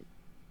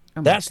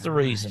 That's the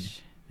reason.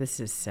 This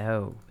is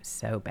so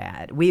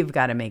bad. We've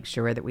got to make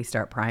sure that we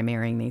start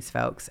primarying these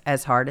folks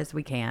as hard as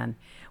we can.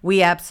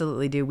 We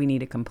absolutely do. We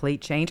need a complete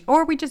change,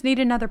 or we just need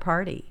another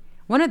party.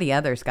 One or the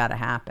other's got to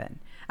happen.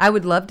 I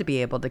would love to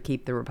be able to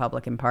keep the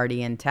Republican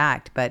Party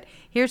intact. But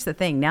here's the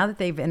thing. Now that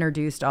they've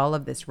introduced all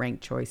of this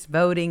ranked choice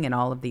voting and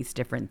all of these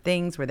different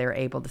things where they're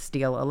able to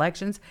steal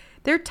elections,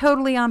 they're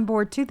totally on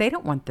board, too. They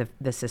don't want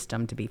the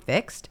system to be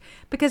fixed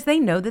because they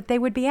know that they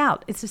would be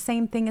out. It's the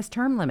same thing as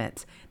term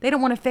limits. They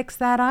don't want to fix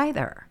that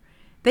either.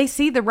 They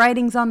see the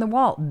writings on the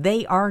wall.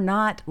 They are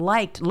not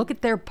liked. Look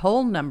at their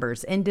poll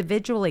numbers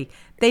individually.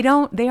 They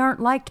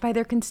aren't liked by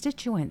their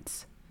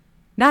constituents.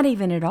 Not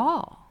even at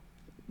all.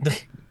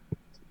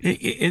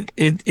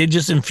 It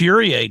just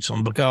infuriates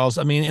them because,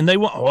 I mean, and we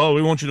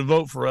want you to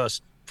vote for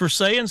us for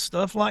saying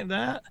stuff like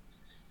that.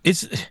 I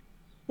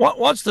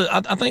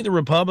think the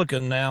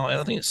Republican now,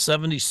 I think it's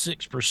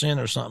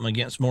 76% or something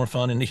against more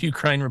funding the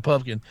Ukraine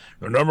Republican.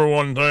 The number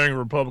one thing,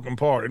 Republican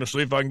Party, let's see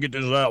if I can get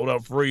this out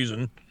without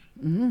freezing.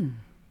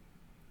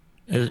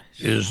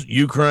 Is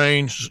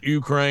Ukraine.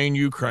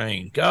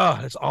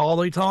 God, that's all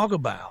they talk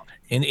about.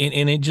 And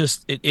it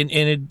just,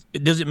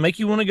 does it make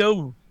you want to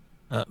go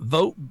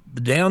vote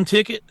the down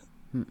ticket?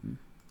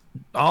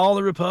 All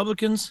the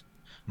Republicans,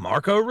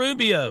 Marco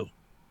Rubio,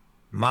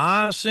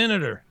 my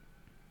senator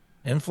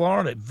in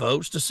Florida,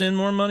 votes to send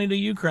more money to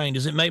Ukraine.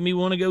 Does it make me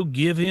want to go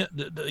give him,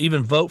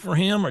 even vote for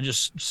him, or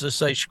just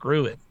say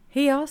screw it?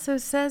 He also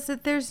says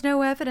that there's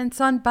no evidence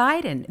on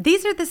Biden.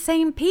 These are the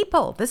same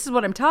people. This is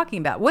what I'm talking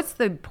about. What's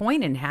the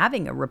point in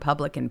having a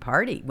Republican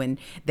Party when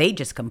they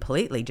just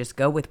completely just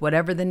go with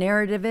whatever the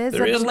narrative is of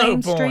the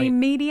mainstream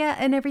media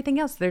and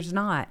everything else? There's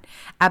not.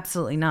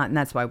 Absolutely not. And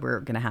that's why we're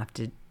going to have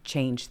to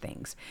change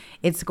things.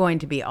 It's going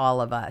to be all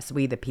of us,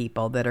 we the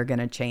people, that are going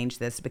to change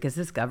this because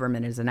this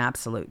government is an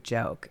absolute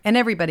joke. And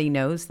everybody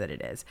knows that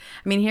it is.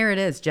 I mean, here it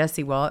is.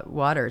 Jesse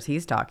Waters,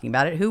 he's talking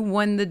about it. Who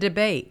won the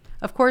debate?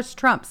 Of course,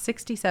 Trump,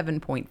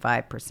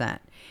 67.5%.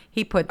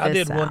 He put this out. I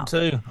did one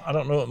too. I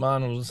don't know what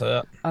mine was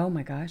at. Oh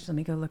my gosh, let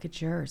me go look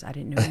at yours. I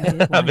didn't know you did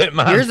one. I bet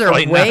mine's yours are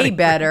way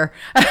better.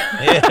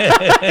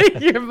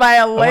 You're by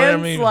a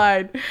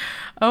landslide.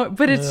 Oh,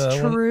 but it's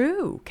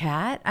true,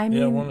 Kat. I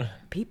mean,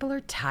 people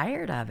are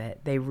tired of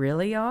it. They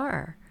really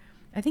are.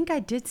 I think I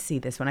did see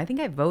this one. I think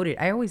I voted.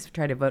 I always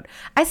try to vote.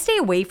 I stay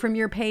away from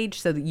your page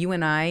so that you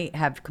and I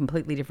have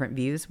completely different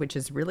views, which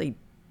is really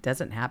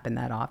doesn't happen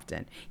that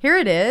often. Here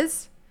it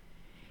is.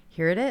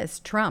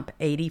 Trump,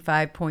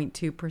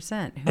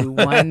 85.2%, who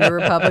won the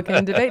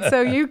Republican debate.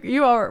 So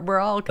we're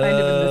all kind of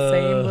in the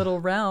same little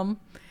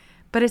realm.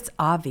 But it's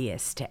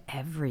obvious to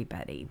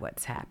everybody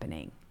what's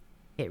happening.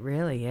 It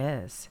really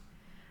is.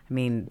 I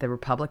mean, the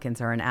Republicans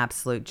are an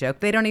absolute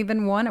joke. They don't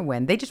even want to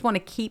win. They just want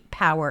to keep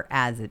power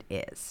as it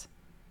is.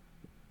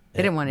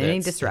 They don't want any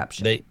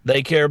disruption.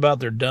 They care about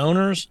their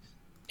donors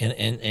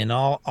and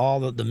all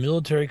the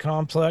military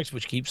complex,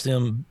 which keeps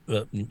them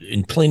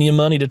in plenty of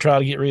money to try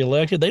to get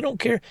reelected. They don't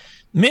care.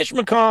 Mitch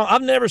McConnell,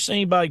 I've never seen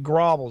anybody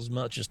grovel as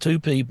much as two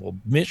people,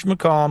 Mitch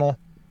McConnell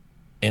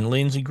and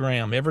Lindsey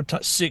Graham, every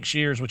 6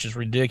 years, which is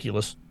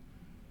ridiculous.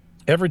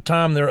 Every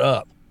time they're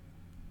up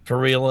for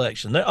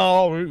reelection,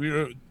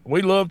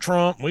 we love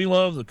Trump, we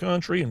love the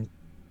country, and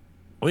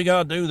we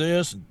got to do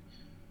this,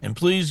 and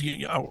please,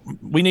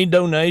 we need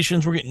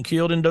donations. We're getting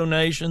killed in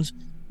donations.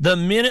 The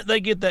minute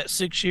they get that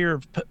 6-year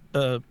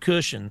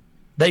cushion,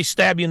 they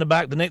stab you in the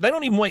back of the neck. They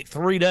don't even wait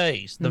 3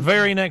 days. The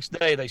very next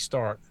day they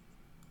start.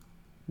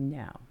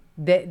 No.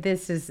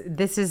 This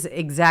is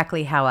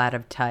exactly how out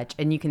of touch,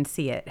 and you can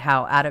see it,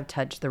 how out of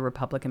touch the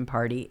Republican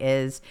Party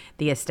is,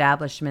 the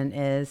establishment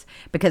is,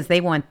 because they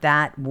want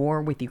that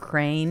war with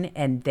Ukraine,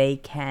 and they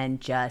can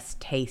just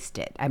taste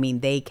it. I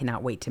mean, they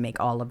cannot wait to make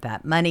all of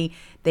that money.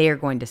 They are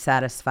going to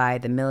satisfy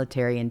the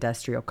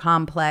military-industrial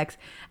complex.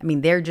 I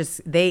mean,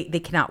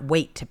 they cannot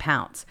wait to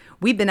pounce.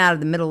 We've been out of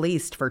the Middle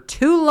East for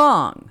too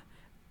long.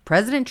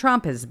 President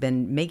Trump has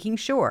been making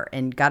sure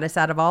and got us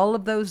out of all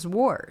of those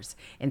wars.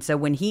 And so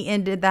when he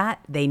ended that,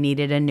 they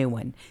needed a new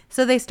one.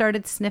 So they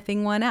started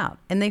sniffing one out,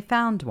 and they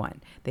found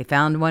one. They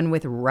found one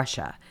with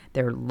Russia,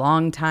 their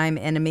longtime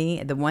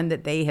enemy, the one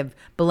that they have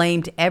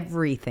blamed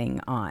everything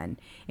on,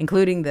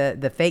 including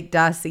the fake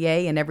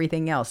dossier and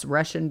everything else,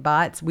 Russian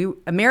bots.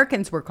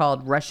 Americans were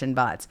called Russian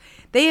bots.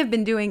 They have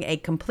been doing a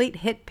complete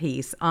hit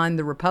piece on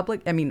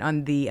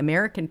on the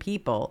American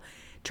people,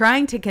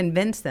 trying to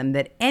convince them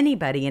that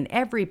anybody and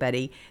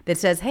everybody that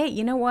says, hey,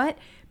 you know what?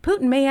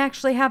 Putin may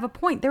actually have a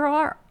point. There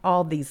are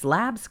all these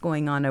labs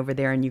going on over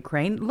there in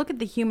Ukraine. Look at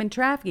the human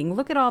trafficking.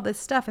 Look at all this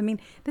stuff. I mean,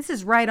 this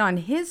is right on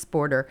his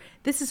border.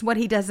 This is what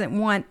he doesn't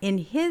want in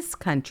his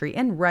country,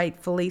 and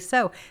rightfully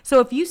so. So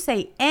if you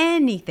say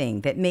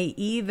anything that may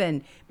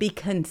even be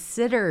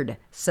considered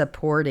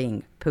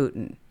supporting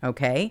Putin,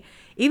 okay,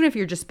 even if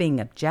you're just being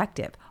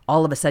objective,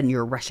 all of a sudden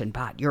you're a Russian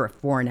bot, you're a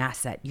foreign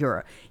asset,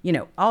 you're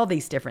all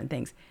these different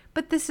things.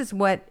 But this is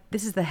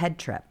the head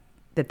trip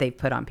that they've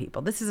put on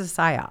people. This is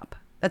a psyop.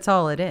 That's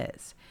all it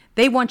is.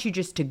 They want you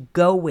just to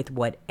go with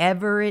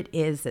whatever it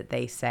is that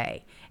they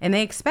say. And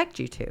they expect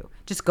you to.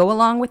 Just go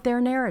along with their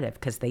narrative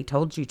because they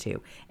told you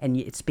to. And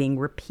it's being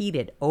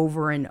repeated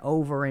over and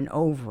over and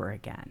over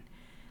again.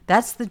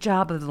 That's the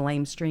job of the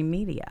lamestream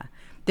media.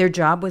 Their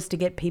job was to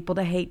get people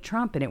to hate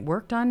Trump, and it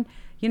worked on,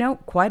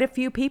 quite a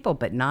few people,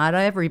 but not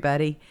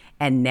everybody.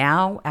 And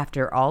now,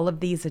 after all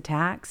of these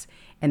attacks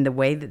and the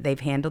way that they've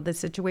handled the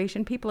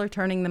situation, people are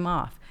turning them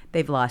off.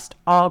 They've lost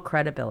all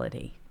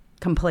credibility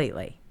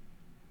completely.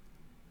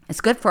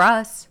 It's good for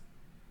us.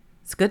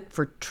 It's good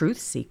for truth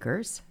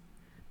seekers,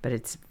 but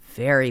it's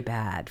very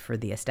bad for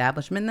the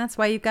establishment. That's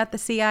why you've got the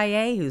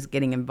CIA who's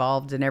getting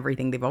involved in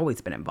everything. They've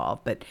always been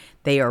involved, but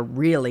they are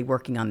really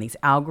working on these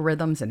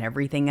algorithms and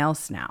everything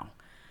else now.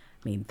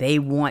 I mean, they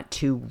want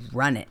to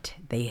run it.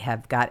 They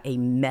have got a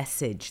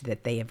message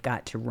that they have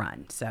got to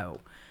run.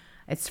 So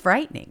it's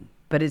frightening,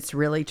 but it's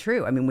really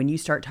true. I mean, when you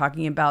start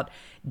talking about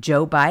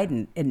Joe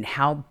Biden and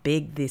how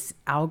big this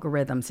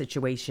algorithm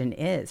situation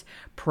is,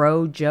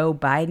 pro-Joe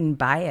Biden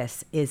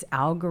bias is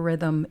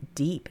algorithm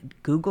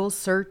deep. Google's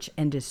search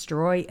and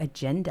destroy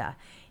agenda.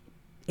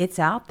 It's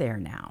out there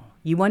now.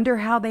 You wonder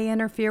how they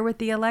interfere with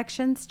the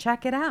elections?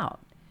 Check it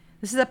out.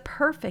 This is a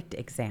perfect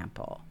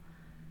example.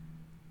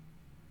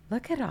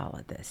 Look at all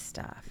of this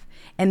stuff.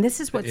 And this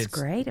is what's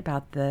great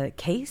about the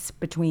case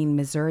between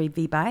Missouri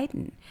v.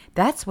 Biden.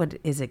 That's what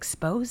is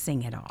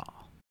exposing it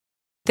all.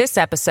 This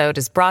episode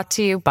is brought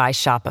to you by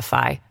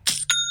Shopify.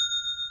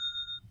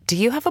 Do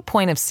you have a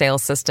point of sale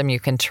system you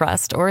can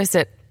trust, or is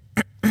it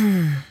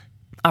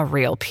a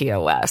real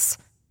POS?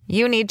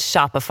 You need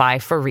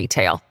Shopify for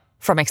retail.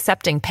 From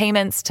accepting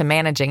payments to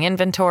managing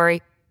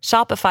inventory,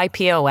 Shopify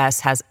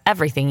POS has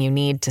everything you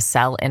need to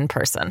sell in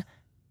person.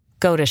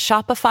 Go to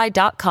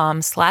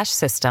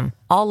shopify.com/system,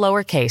 all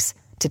lowercase,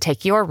 to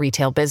take your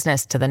retail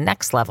business to the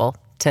next level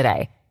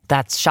today.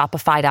 That's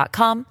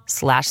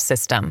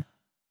shopify.com/system.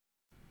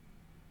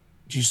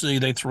 Did you see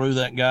they threw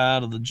that guy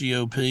out of the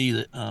GOP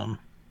that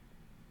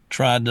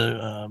tried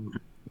to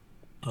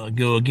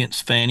go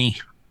against Fannie,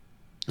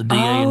 the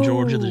DA in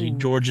Georgia, the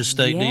Georgia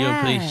State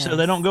DOP? So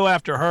they don't go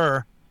after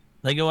her.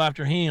 They go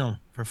after him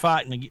for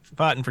fighting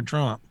for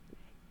Trump.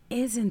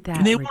 Isn't that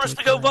And they ridiculous? want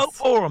us to go vote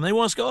for them. They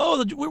want us to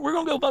go, we're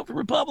going to go vote for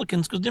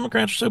Republicans because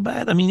Democrats are so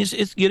bad. I mean,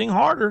 it's getting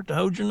harder to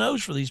hold your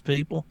nose for these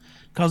people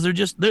because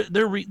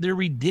they're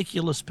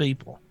ridiculous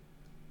people.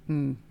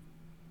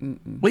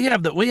 We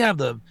have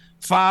the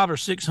 500 or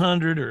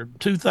 600 or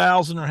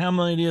 2,000 or how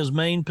many it is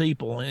main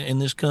people in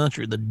this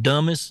country, the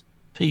dumbest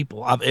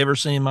people I've ever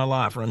seen in my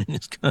life running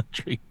this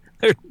country.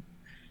 They're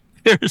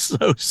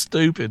so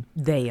stupid.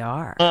 They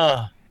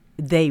are.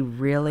 They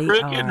really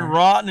crooked are. and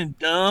rotten and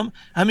dumb.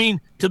 I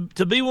mean,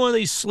 to be one of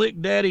these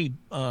slick daddy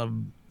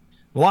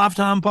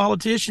lifetime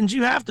politicians,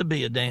 you have to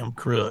be a damn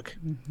crook.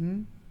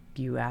 Mm-hmm.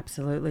 You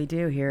absolutely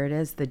do. Here it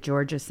is. The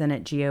Georgia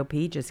Senate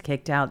GOP just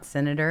kicked out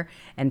Senator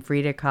and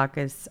Freedom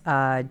Caucus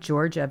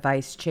Georgia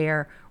Vice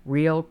Chair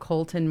Real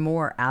Colton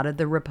Moore out of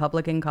the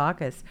Republican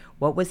caucus.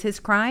 What was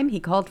his crime? He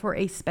called for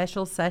a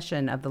special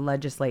session of the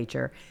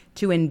legislature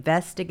to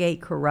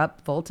investigate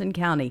corrupt Fulton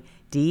County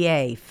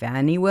DA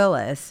Fani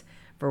Willis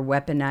for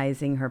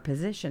weaponizing her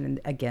position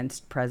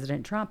against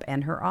President Trump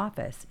and her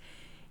office.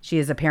 She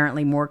is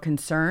apparently more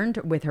concerned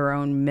with her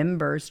own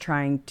members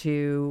the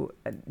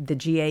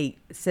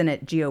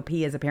Senate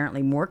GOP is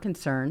apparently more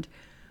concerned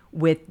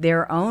with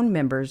their own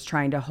members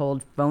trying to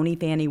hold phony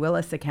Fani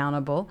Willis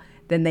accountable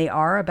than they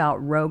are about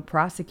rogue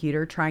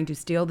prosecutor trying to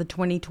steal the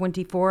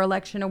 2024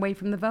 election away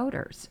from the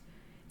voters.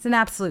 It's an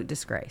absolute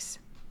disgrace,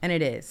 and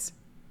it is.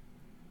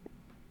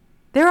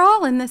 They're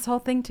all in this whole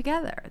thing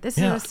together. This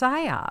is a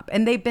psyop.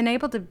 And they've been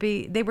able to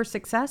they were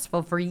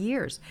successful for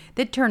years.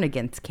 They'd turn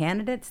against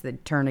candidates,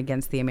 they'd turn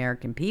against the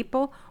American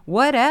people,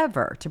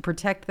 whatever, to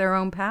protect their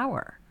own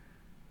power.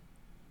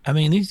 I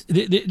mean,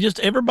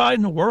 just everybody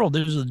in the world,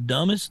 they're the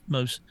dumbest,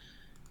 most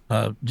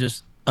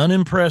just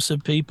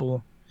unimpressive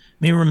people.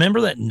 I mean,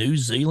 remember that New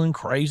Zealand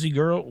crazy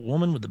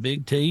woman with the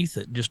big teeth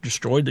that just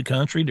destroyed the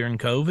country during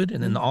COVID,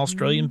 and then the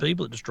Australian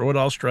people that destroyed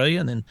Australia,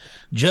 and then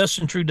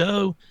Justin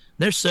Trudeau.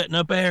 They're setting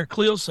up there,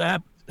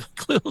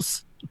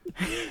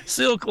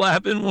 seal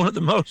clapping one of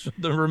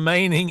the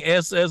remaining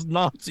SS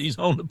Nazis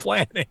on the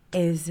planet.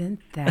 Isn't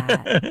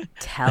that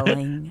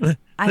telling?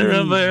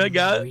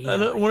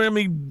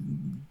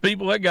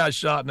 People that got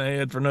shot in the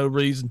head for no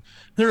reason.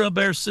 They're up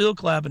there seal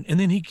clapping, and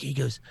then he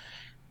goes,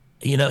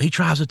 he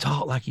tries to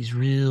talk like he's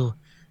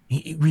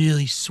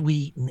really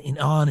sweet and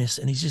honest,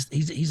 and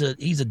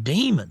he's a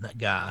demon, that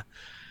guy.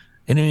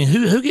 And I mean,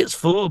 who gets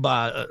fooled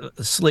by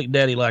a slick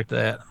daddy like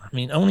that? I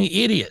mean,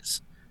 only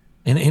idiots.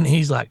 And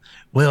he's like,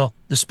 well,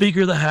 the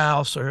Speaker of the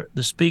House or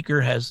the Speaker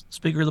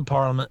of the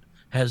Parliament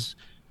has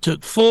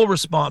took full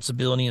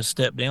responsibility and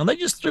stepped down. They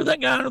just threw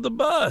that guy under the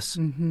bus.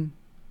 Mm-hmm.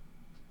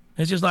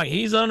 It's just like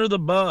he's under the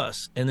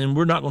bus, and then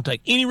we're not going to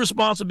take any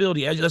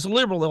responsibility. That's a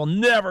liberal. They'll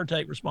never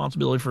take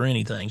responsibility for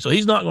anything. So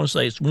he's not going to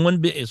say it's one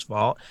bit his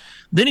fault.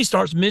 Then he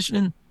starts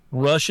mentioning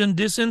Russian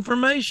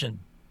disinformation.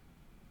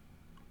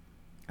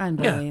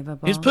 Unbelievable.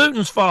 Yeah. It's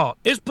Putin's fault.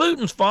 It's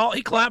Putin's fault.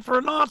 He clapped for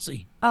a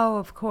Nazi. Oh,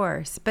 of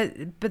course. But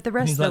the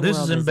rest He's of the like, world this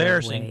is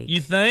embarrassing.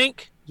 You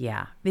think?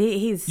 Yeah,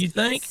 he's You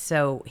think?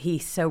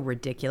 he's so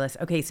ridiculous.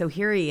 Okay, so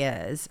here he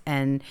is,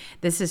 and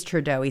this is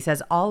Trudeau. He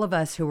says, all of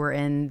us who were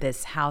in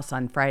this house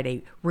on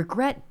Friday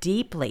regret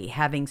deeply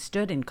having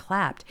stood and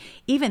clapped,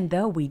 even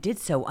though we did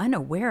so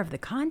unaware of the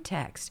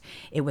context.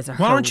 It was a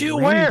Why aren't you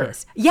aware?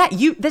 Yeah,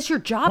 that's your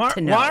job to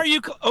know. Why are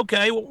you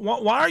okay?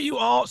 Why are you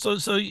all so?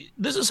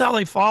 This is how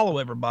they follow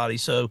everybody.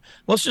 So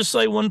let's just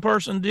say one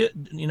person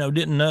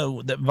didn't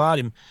know that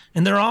invited him,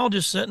 and they're all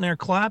just sitting there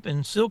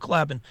clapping, still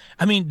clapping.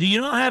 I mean, do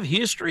you not have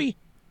history?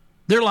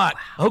 They're like,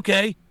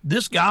 okay,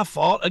 this guy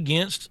fought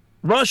against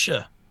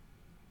Russia.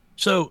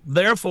 So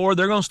therefore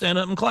they're going to stand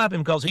up and clap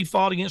him because he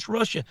fought against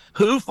Russia.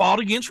 Who fought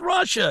against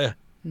Russia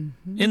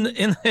in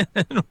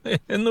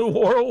the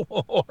World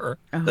War?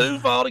 Who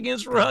fought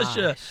against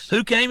Russia?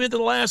 Who came at the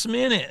last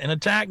minute and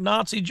attacked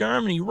Nazi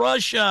Germany?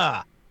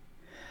 Russia.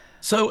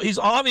 So he's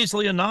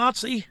obviously a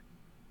Nazi.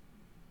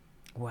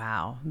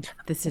 Wow,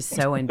 this is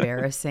so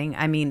embarrassing.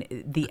 I mean,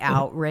 the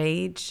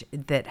outrage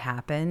that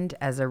happened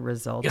as a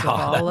result of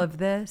all of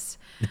this.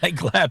 They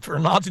clapped for a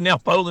Nazi. Now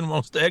Poland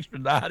wants to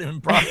extradite him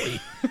and probably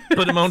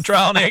put him on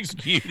trial and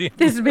execute him.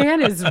 This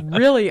man is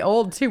really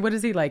old, too. What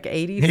is he, like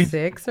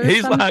 86 or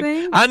he's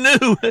something? Like, I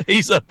knew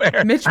he's up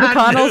there. Mitch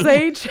McConnell's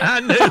age?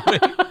 I knew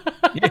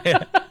it.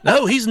 Yeah.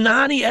 No, he's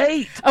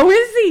 98. Oh,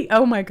 is he?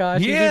 Oh, my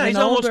gosh. Yeah, he's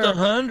older. almost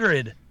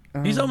 100.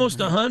 He's almost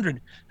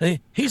 100.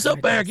 He's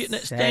up there getting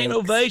that standing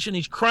ovation.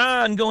 He's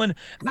crying, going,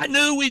 I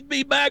knew we'd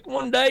be back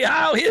one day.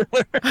 Heil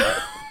Hitler.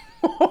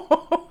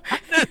 I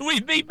knew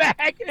we'd be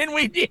back, and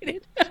we did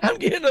it. I'm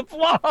getting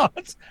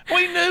applause.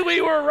 We knew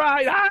we were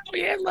right. Heil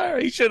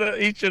Hitler. He should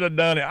have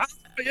done it.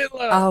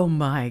 Oh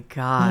my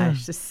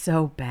gosh, this is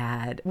so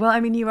bad. Well, I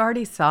mean, you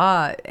already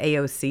saw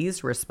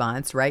AOC's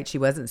response, right? She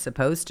wasn't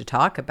supposed to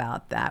talk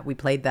about that. We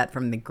played that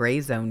from the Gray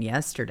Zone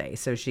yesterday.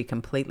 So she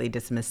completely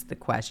dismissed the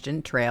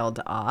question, trailed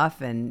off,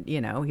 and,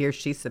 here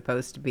she's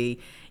supposed to be,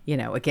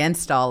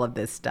 against all of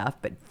this stuff,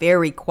 but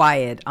very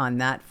quiet on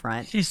that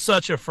front. She's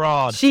such a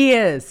fraud. She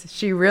is.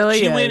 She really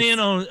is. She went in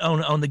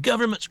on the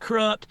government's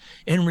corrupt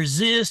and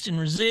resist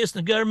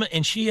the government,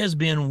 and she has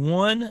been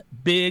one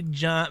big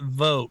giant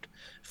vote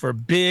for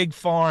big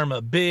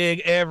pharma, big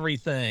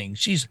everything.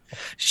 She's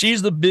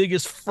the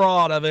biggest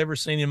fraud I've ever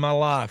seen in my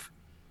life.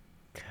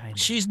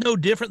 She's no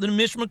different than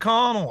Mitch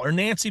McConnell or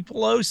Nancy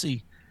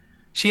Pelosi.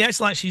 She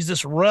acts like she's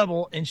this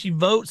rebel, and she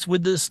votes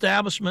with the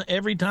establishment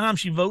every time.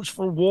 She votes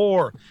for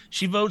war.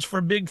 She votes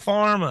for big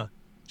pharma.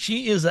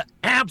 She is an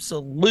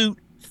absolute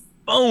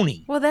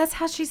phony. Well, that's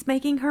how she's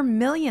making her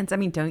millions. I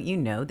mean, don't you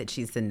know that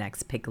she's the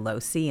next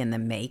Pelosi in the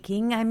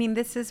making? I mean,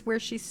 this is where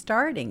she's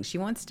starting. She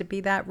wants to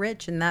be that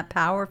rich and that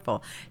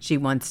powerful. She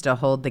wants to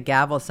hold the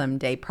gavel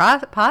someday,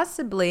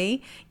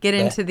 possibly get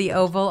into the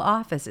Oval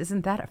Office.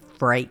 Isn't that a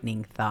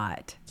frightening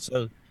thought?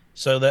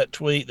 So that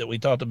tweet that we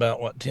talked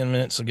about, 10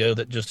 minutes ago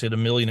that just hit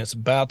 1 million, it's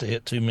about to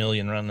hit 2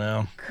 million right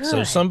now.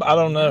 Good so I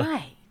don't know.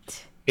 night.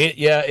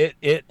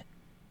 It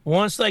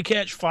once they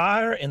catch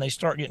fire and they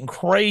start getting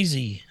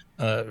crazy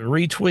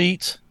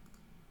retweets,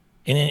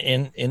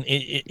 and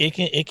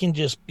it can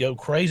just go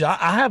crazy.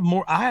 I have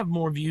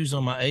more views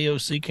on my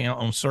AOC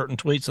count on certain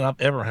tweets than I've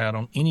ever had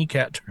on any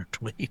cat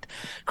tweet.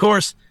 Of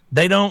course,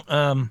 they don't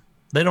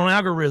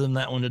algorithm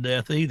that one to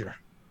death either.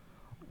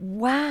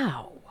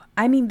 Wow.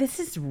 I mean, this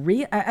is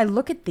real. I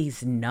look at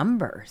these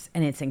numbers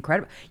and it's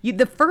incredible.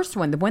 The first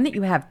one, the one that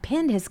you have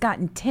pinned, has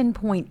gotten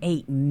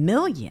 10.8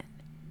 million.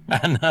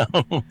 I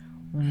know.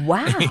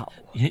 Wow.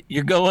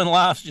 You're going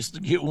live just to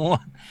get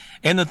one.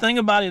 And the thing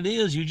about it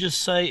is, you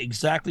just say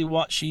exactly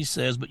what she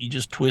says, but you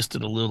just twist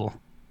it a little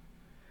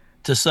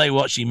to say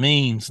what she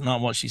means,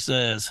 not what she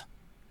says.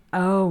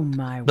 Oh,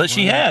 my But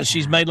she has.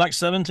 She's made like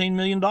 $17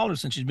 million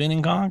since she's been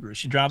in Congress.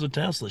 She drives a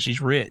Tesla. She's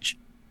rich.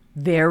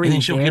 Very, and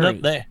then she'll get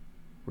up there.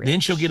 Rich.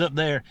 Then she'll get up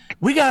there.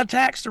 We got to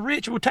tax the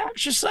rich. Well,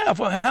 tax yourself.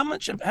 Well, how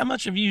much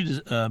have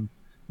you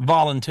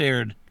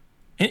volunteered?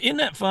 Isn't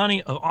that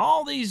funny? Of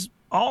all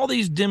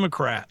these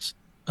Democrats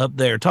up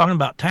there talking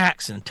about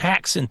tax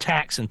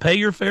and pay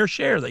your fair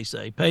share, they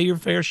say, pay your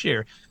fair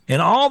share.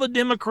 And all the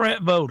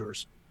Democrat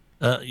voters,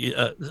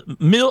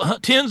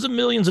 tens of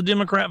millions of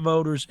Democrat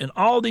voters, and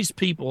all these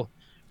people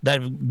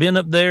that have been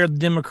up there, the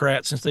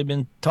Democrats, since they've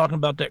been talking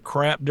about that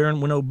crap when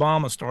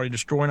Obama started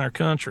destroying our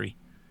country.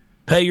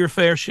 Pay your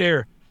fair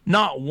share.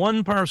 Not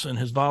one person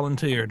has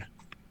volunteered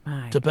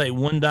to pay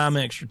one dime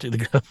extra to the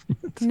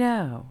government.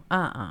 No.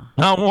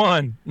 Not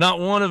one. Not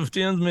one of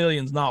tens of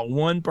millions. Not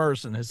one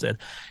person has said,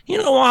 you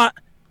know what?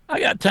 I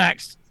got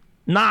taxed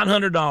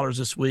 $900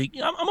 this week.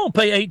 I'm going to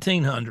pay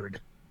 $1,800.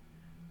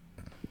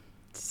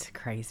 It's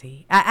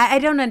crazy. I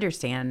don't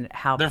understand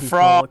how they're people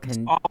frauds,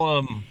 can. all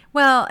of them.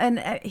 Well, and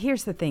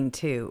here's the thing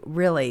too.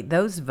 Really,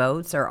 those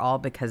votes are all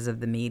because of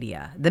the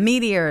media. The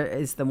media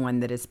is the one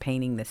that is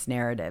painting this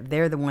narrative.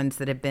 They're the ones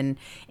that have been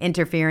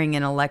interfering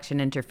in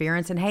election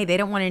interference. And hey, they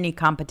don't want any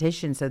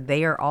competition, so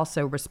they are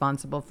also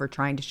responsible for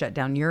trying to shut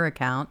down your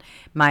account,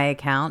 my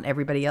account,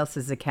 everybody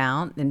else's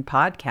account, and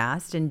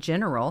podcast in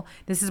general.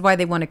 This is why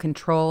they want to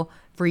control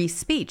free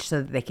speech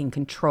so that they can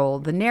control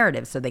the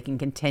narrative, so they can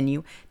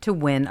continue to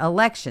win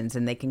elections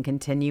and they can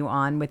continue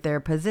on with their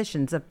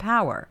positions of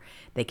power.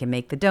 They can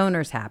make the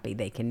donors happy.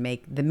 They can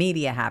make the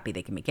media happy.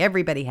 They can make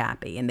everybody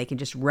happy. And they can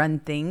just run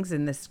things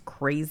in this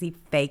crazy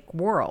fake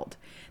world.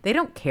 They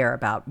don't care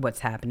about what's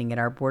happening at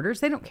our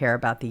borders. They don't care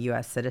about the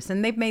U.S.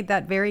 citizen. They've made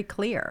that very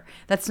clear.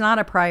 That's not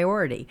a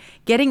priority.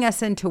 Getting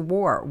us into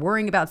war,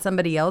 worrying about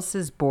somebody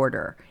else's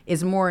border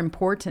is more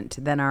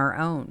important than our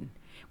own.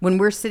 When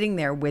we're sitting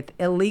there with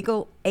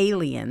illegal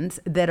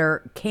aliens that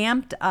are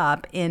camped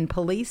up in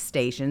police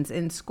stations,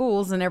 in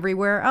schools, and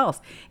everywhere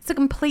else. It's a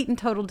complete and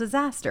total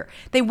disaster.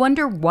 They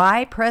wonder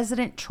why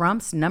President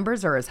Trump's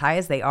numbers are as high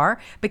as they are,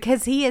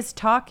 because he is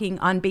talking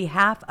on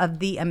behalf of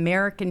the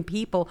American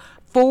people,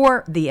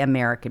 for the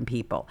American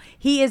people.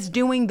 He is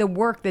doing the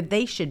work that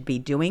they should be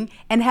doing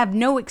and have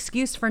no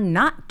excuse for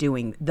not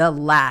doing the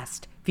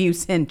last few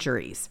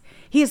centuries.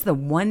 He is the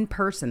one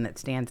person that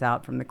stands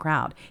out from the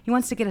crowd. He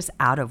wants to get us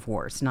out of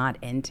wars, not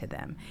into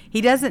them.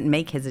 He doesn't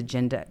make his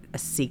agenda a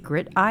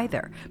secret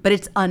either, but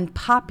it's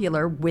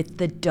unpopular with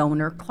the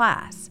donor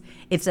class.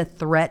 It's a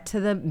threat to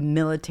the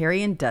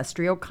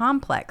military-industrial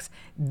complex.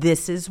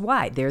 This is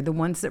why. They're the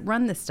ones that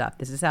run this stuff.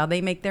 This is how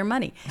they make their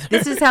money.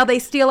 This is how they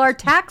steal our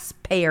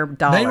taxpayer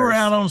dollars. They were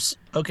out on,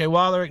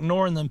 while they're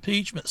ignoring the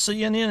impeachment,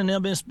 CNN and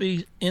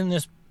NBC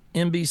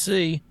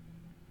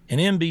and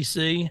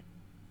NBC,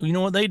 you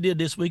know what they did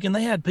this weekend?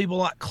 They had people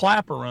like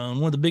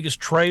Clapperone, one of the biggest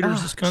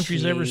traitors this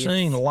country's ever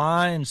seen,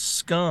 lying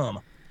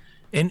scum.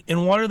 And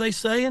what are they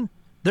saying?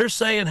 They're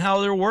saying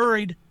how they're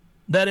worried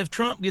that if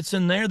Trump gets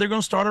in there, they're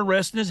going to start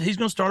arresting he's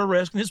going to start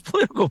arresting his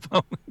political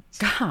opponents.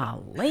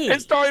 Golly.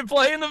 And started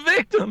playing the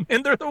victim,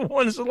 and they're the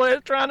ones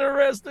trying to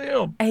arrest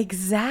him.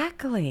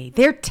 Exactly.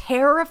 They're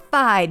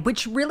terrified,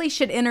 which really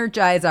should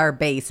energize our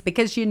base,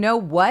 because you know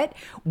what?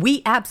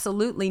 We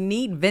absolutely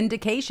need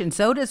vindication.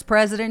 So does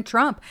President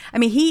Trump. I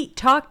mean, he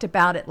talked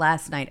about it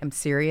last night. I'm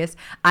serious.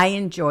 I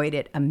enjoyed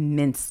it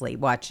immensely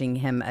watching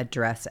him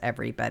address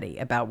everybody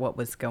about what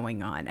was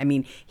going on. I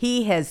mean,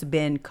 he has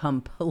been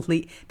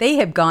they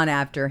have gone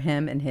after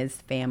him and his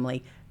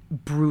family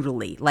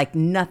brutally, like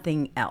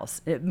nothing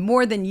else.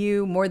 More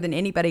than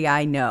anybody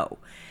I know.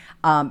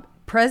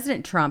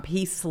 President Trump,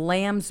 he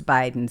slams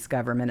Biden's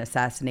government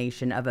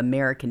assassination of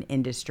American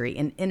industry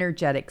in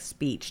energetic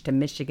speech to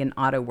Michigan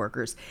auto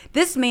workers.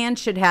 This man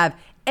should have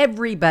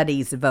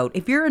everybody's vote.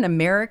 If you're an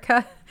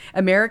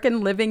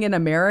American living in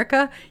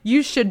America,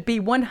 you should be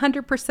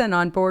 100%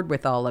 on board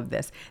with all of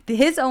this.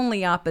 His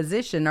only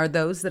opposition are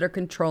those that are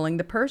controlling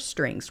the purse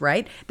strings,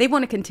 right? They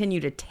want to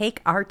continue to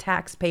take our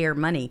taxpayer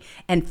money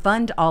and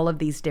fund all of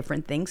these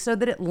different things so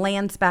that it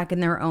lands back in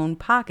their own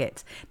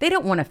pockets. They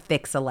don't want to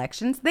fix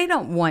elections. They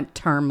don't want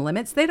term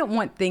limits. They don't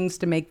want things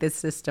to make this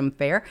system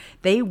fair.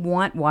 They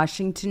want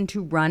Washington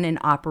to run and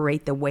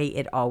operate the way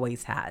it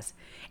always has.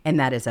 And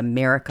that is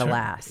America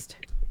last.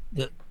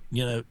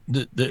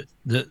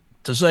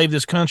 To save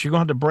this country, you're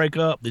going to have to break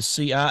up the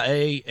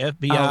CIA,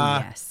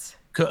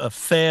 FBI,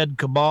 Fed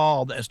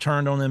cabal that's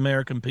turned on the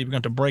American people. You're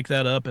going to have to break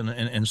that up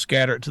and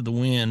scatter it to the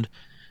wind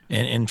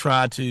and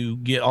try to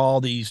get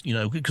all these,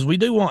 because we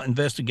do want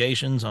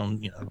investigations on,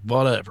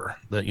 whatever,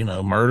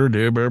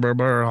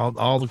 murder,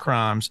 all the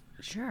crimes.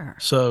 Sure.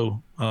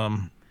 So,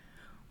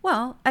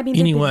 well, I mean,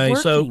 anyway,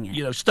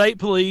 so, state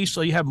police,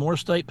 so you have more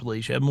state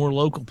police, you have more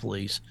local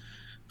police.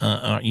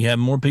 You have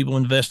more people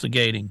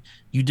investigating.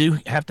 You do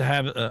have to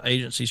have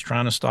agencies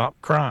trying to stop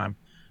crime.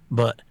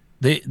 But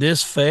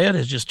this Fed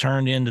has just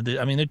turned into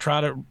they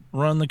try to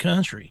run the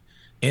country.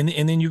 And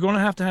then you're going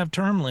to have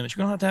term limits.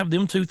 You're going to have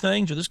them two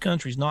things, or this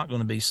country's not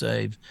going to be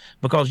saved,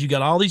 because you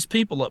got all these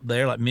people up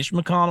there like Mitch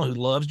McConnell, who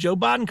loves Joe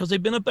Biden because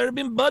they've been up there,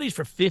 been buddies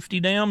for 50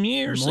 damn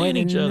years, seeing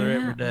each other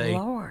every day.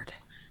 Lord.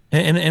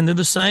 And they're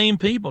the same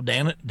people.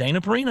 Dana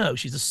Perino,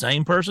 she's the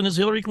same person as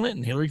Hillary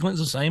Clinton. Hillary Clinton's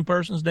the same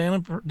person as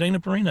Dana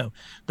Perino.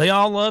 They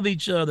all love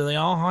each other. They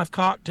all have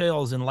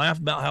cocktails and laugh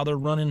about how they're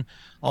running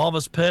all of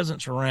us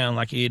peasants around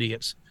like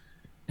idiots.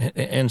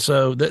 And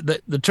so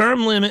the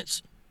term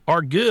limits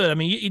are good. I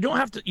mean, you don't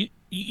have to.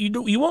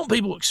 You want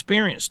people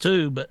experience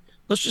too, but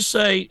let's just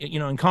say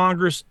in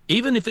Congress,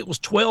 even if it was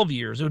 12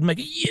 years, it would make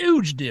a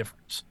huge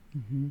difference.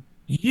 Mm-hmm.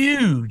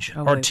 Huge.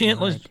 Or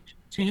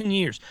 10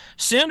 years.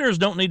 Senators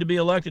don't need to be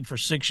elected for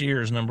 6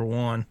 years, number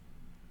one.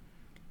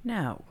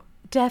 No,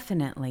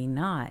 definitely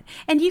not.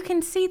 And you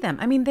can see them.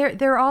 I mean,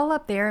 they're all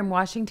up there in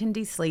Washington,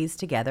 D.C.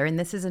 together, and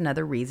this is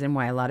another reason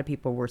why a lot of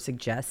people were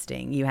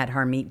suggesting. You had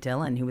Harmeet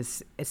Dillon, who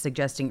was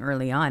suggesting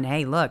early on,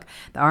 hey, look,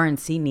 the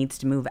RNC needs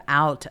to move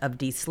out of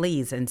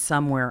D.C. and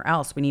somewhere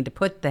else. We need to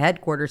put the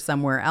headquarters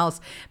somewhere else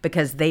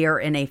because they are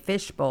in a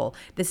fishbowl.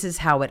 This is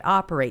how it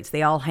operates.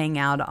 They all hang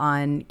out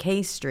on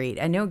K Street.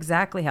 I know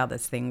exactly how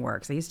this thing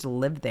works. I used to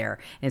live there,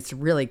 and it's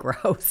really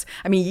gross.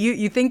 I mean,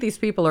 you think these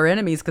people are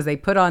enemies because they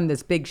put on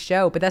this big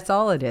show, but that's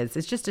all it is.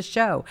 It's just a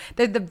show.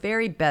 They're the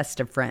very best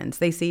of friends.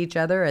 They see each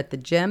other at the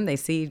gym. They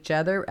see each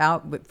other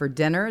out for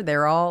dinner.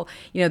 They're all,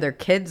 their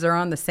kids are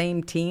on the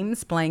same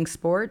teams playing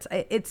sports.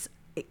 It's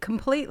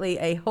completely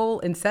a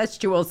whole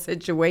incestual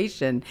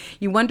situation.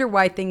 You wonder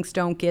why things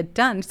don't get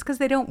done. It's because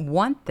they don't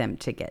want them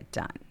to get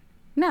done.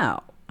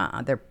 No,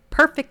 they're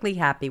perfectly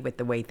happy with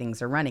the way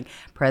things are running.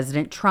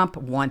 President Trump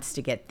wants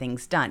to get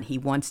things done. He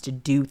wants to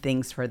do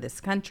things for this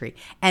country,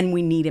 and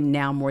we need him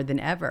now more than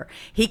ever.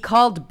 He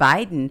called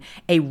Biden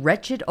a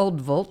wretched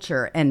old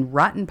vulture and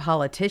rotten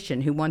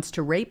politician who wants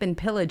to rape and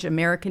pillage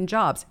American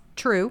jobs.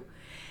 True.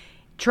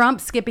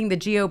 Trump skipping the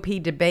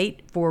GOP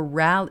debate for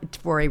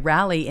a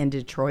rally in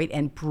Detroit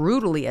and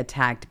brutally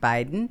attacked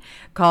Biden,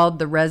 called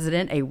the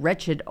resident a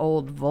wretched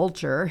old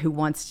vulture who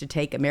wants to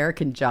take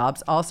American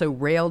jobs, also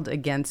railed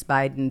against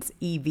Biden's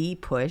EV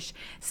push,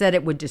 said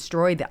it would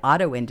destroy the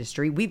auto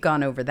industry. We've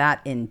gone over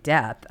that in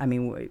depth. I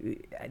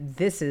mean,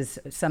 this is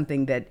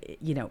something that,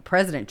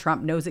 President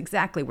Trump knows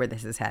exactly where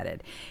this is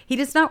headed. He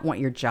does not want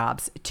your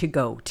jobs to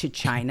go to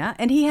China,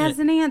 and he has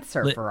an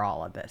answer for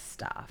all of this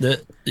stuff.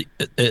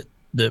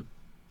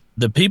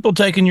 The people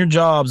taking your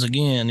jobs,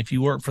 again, if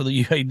you work for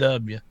the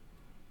UAW,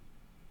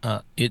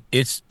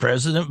 it's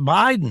President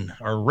Biden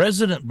or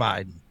Resident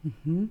Biden.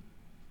 Mm-hmm.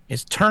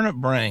 It's turnip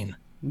brain.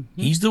 Mm-hmm.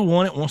 He's the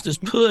one that wants this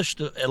push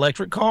to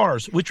electric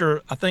cars, which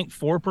are, I think,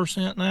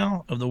 4%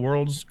 now of the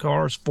world's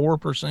cars, 4%,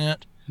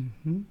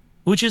 mm-hmm.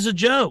 which is a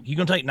joke. You're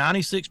going to take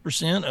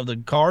 96% of the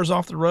cars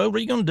off the road. What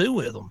are you going to do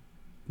with them?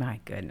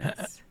 My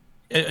goodness.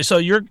 So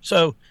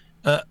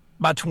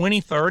by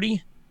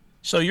 2030,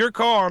 so your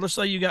car, let's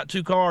say you got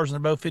two cars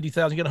and they're both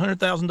 $50,000. You got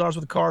 $100,000 worth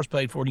of cars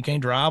paid for, and you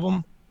can't drive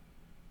them.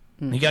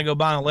 Mm-hmm. You got to go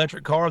buy an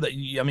electric car.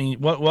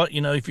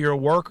 If you're a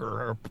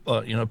worker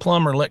or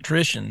plumber,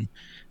 electrician,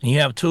 and you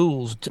have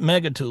tools,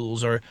 mega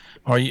tools, or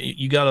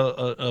you got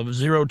a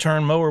zero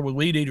turn mower with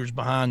weed eaters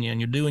behind you,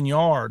 and you're doing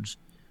yards.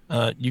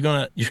 You're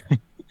gonna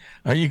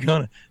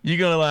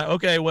like,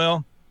 okay,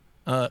 well,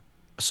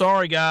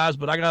 sorry guys,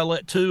 but I gotta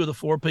let 2 of the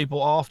 4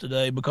 people off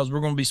today because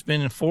we're going to be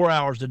spending 4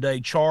 hours today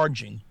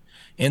charging.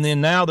 And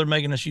then now they're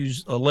making us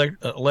use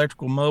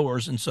electrical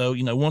mowers. And so,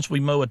 once we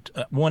mow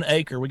 1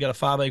 acre, we got a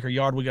 5-acre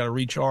yard, we got to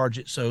recharge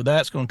it. So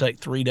that's going to take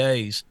 3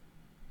 days.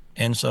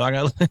 And so I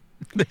got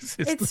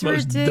it's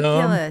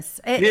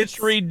ridiculous.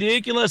 It's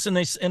ridiculous. And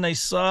they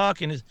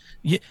suck. And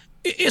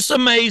it's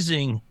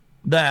amazing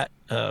that,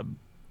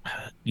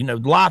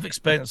 life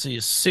expectancy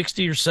is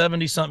 60 or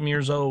 70 something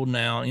years old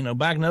now.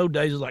 Back in those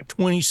days, it was like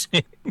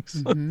 26.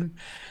 Mm-hmm.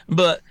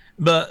 But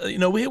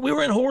we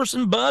were in horse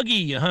and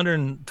buggy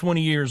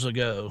 120 years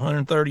ago,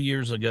 130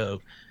 years ago.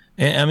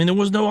 And I mean, there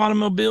was no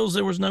automobiles,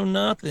 there was no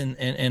nothing.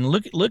 And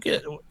look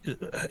at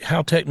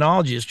how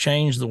technology has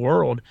changed the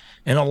world,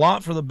 and a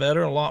lot for the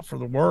better, a lot for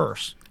the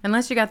worse.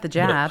 Unless you got the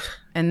jab,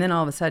 and then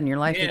all of a sudden your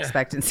life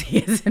expectancy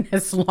isn't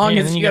as long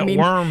as you got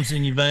worms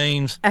in your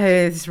veins.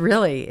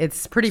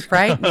 It's pretty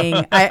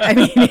frightening. I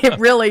mean, it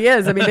really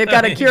is. I mean, they've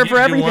got a cure for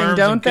everything,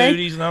 don't they?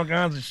 Cooties and all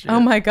kinds of shit.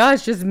 Oh my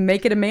gosh, just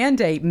make it a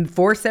mandate and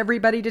force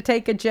everybody to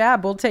take a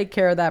jab. We'll take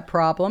care of that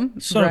problem,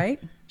 right?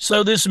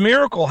 So this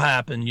miracle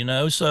happened,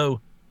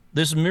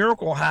 This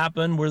miracle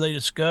happened where they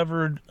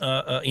discovered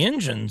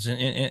engines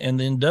in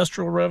the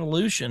Industrial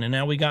Revolution, and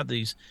now we got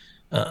these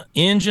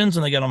engines,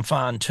 and they got them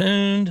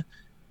fine-tuned,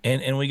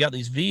 and we got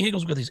these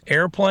vehicles, we got these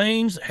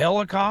airplanes,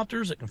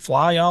 helicopters that can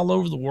fly all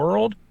over the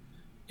world,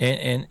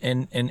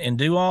 and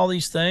do all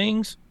these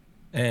things.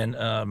 And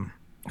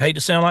hate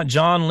to sound like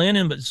John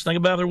Lennon, but just think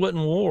about if there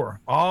wasn't war.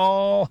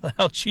 How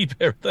cheap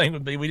everything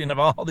would be. We didn't have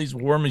all these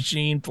war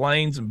machine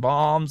planes and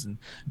bombs and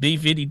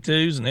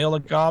B-52s and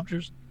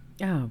helicopters.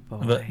 Oh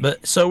boy!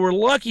 But so we're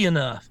lucky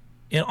enough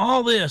in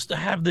all this to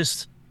have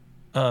this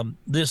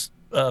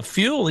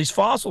fuel, these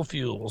fossil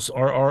fuels,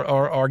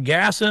 or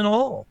gas and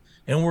oil,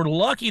 and we're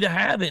lucky to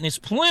have it, and it's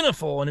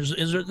plentiful, and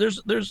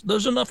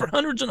there's enough for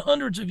hundreds and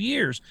hundreds of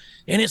years,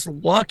 and it's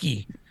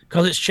lucky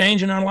because it's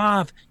changing our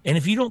life. And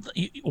if you don't,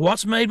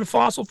 what's made with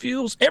fossil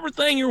fuels?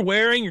 Everything you're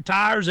wearing, your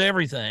tires,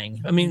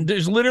 everything. I mean,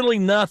 there's literally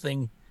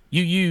nothing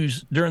you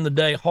use during the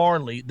day,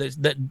 hardly,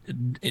 that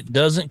it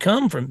doesn't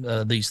come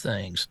from these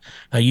things.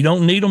 You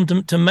don't need them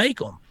to make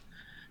them,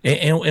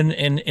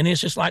 and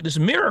it's just like this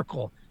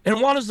miracle. And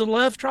what does the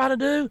left try to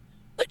do?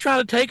 They try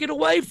to take it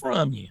away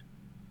from you.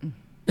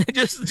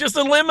 just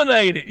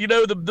eliminate it.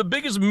 The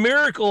biggest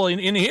miracle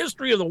in the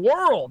history of the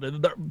world,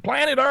 the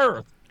planet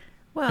Earth.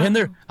 Well, and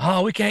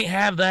we can't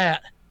have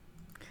that.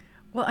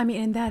 Well, I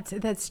mean, and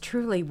that's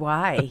truly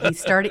why he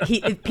started.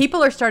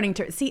 People are starting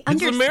to see.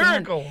 Understand. It's a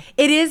miracle.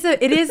 It is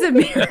a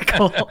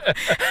miracle.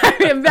 I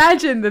mean,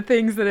 imagine the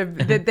things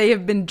that they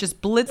have been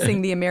just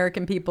blitzing the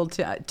American people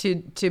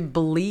to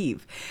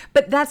believe.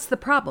 But that's the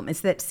problem. Is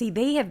that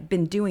they have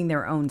been doing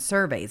their own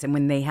surveys, and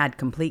when they had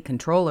complete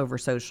control over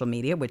social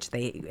media, which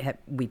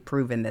we've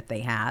proven that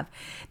they have,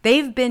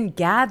 they've been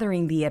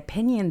gathering the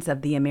opinions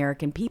of the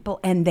American people,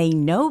 and they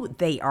know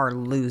they are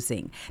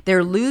losing.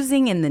 They're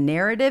losing in the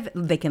narrative.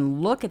 They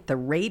can look at the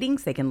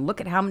ratings. They can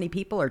look at how many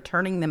people are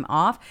turning them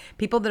off,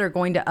 people that are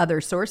going to other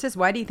sources.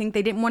 Why do you think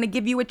they didn't want to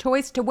give you a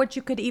choice to what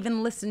you could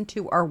even listen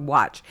to or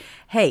watch?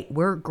 Hey,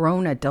 we're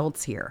grown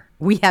adults here.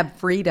 We have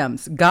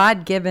freedoms,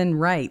 God-given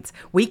rights.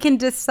 We can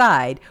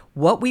decide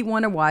what we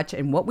want to watch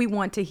and what we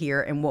want to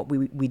hear and what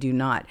we do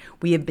not.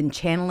 We have been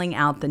channeling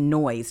out the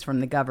noise from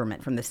the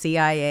government, from the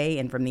CIA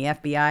and from the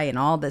FBI and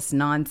all this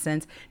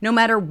nonsense. No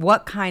matter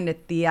what kind of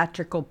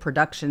theatrical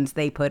productions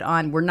they put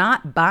on, we're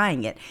not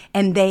buying it.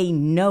 And they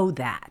know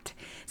that.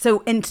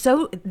 So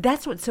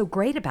that's what's so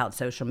great about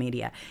social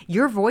media.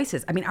 Your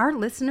voices, I mean, our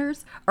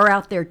listeners are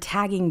out there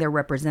tagging their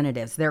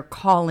representatives. They're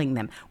calling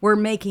them. We're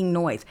making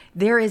noise.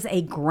 There is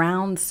a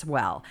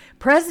groundswell.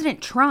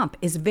 President Trump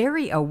is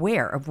very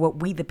aware of what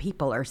we, the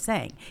people, are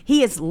saying.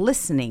 He is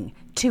listening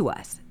to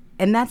us.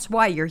 And that's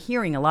why you're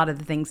hearing a lot of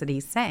the things that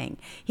he's saying.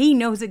 He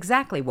knows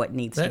exactly what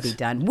needs to be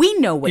done. We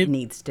know what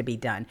needs to be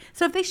done.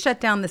 So if they shut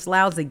down this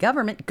lousy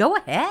government, go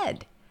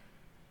ahead.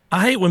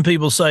 I hate when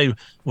people say,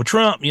 well,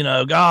 Trump,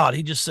 God,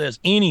 he just says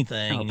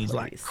anything. And he's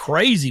like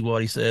crazy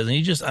what he says. And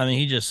he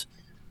just,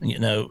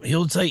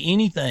 he'll say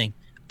anything.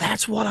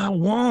 That's what I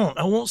want.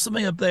 I want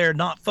somebody up there,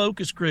 not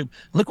focus group.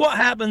 Look what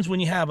happens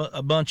when you have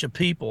a bunch of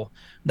people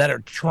that are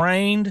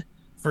trained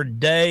for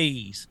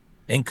days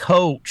and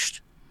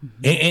coached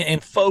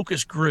and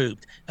focus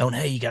grouped. Oh,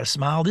 hey, you got to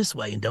smile this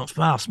way and don't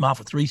smile. Smile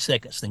for 3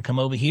 seconds. Then come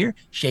over here,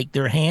 shake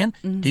their hand,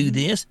 do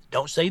this.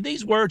 Don't say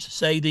these words,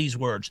 say these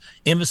words.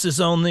 Emphasis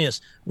on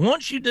this.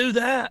 Once you do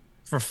that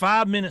for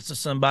 5 minutes to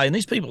somebody, and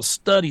these people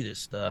study this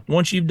stuff.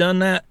 Once you've done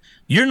that,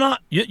 you're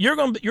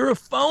a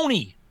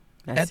phony.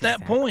 That's at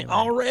that point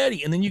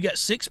already. And then you got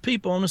 6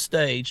 people on the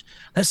stage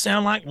that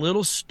sound like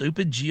little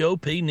stupid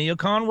GOP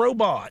neocon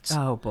robots.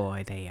 Oh,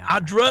 boy, they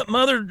are.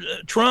 Mother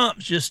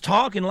Trump's just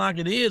talking like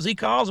it is. He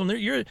calls them,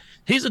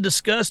 he's a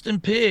disgusting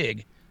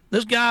pig.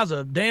 This guy's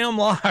a damn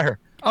liar.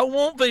 I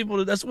want people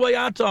to, that's the way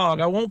I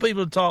talk. I want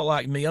people to talk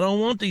like me. I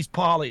don't want these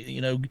plastic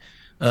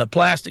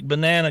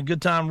banana,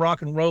 good time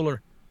rock and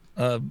roller,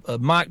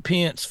 Mike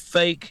Pence,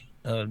 fake,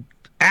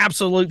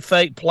 absolute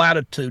fake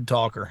platitude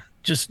talker.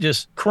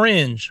 Just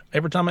cringe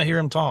every time I hear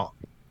him talk.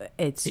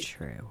 It's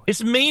true.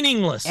 It's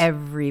meaningless.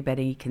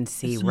 Everybody can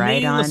see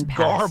right on past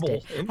garble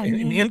it.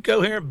 And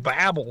incoherent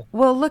babble.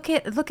 Well, look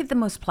at the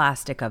most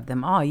plastic of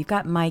them all. You've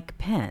got Mike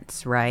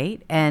Pence,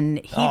 right?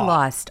 And he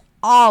lost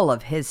all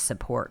of his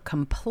support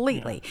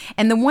completely. Yeah.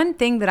 And the one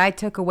thing that I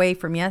took away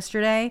from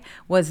yesterday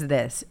was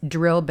this: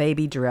 drill,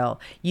 baby, drill.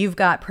 You've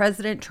got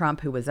President Trump,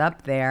 who was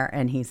up there,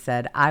 and he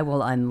said, I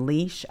will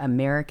unleash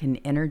American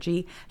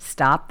energy,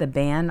 stop the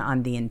ban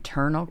on the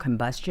internal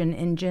combustion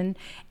engine,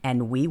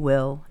 and we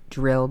will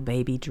drill,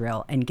 baby,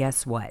 drill. And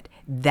guess what?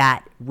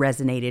 That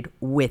resonated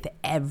with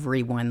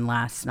everyone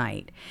last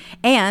night.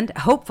 And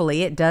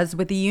hopefully it does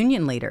with the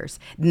union leaders.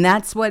 And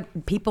that's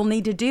what people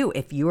need to do.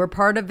 If you are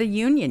part of the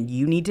union,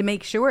 you need to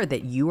make sure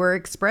that you are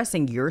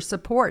expressing your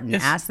support and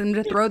ask them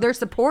to throw their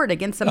support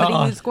against somebody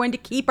who's going to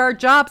keep our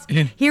jobs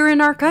here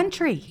in our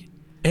country.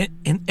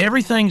 And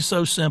everything's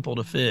so simple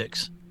to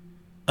fix.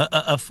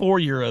 A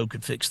 4-year-old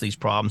could fix these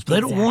problems, but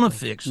they don't want to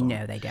fix them.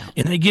 No, they don't.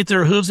 And they get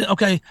their hooves in.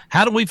 Okay,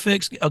 how do we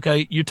fix?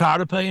 Okay, you're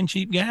tired of paying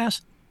cheap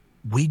gas?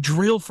 We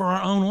drill for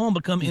our own oil,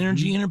 become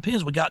energy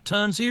independent. We got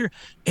tons here,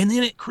 and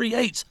then it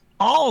creates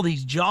all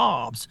these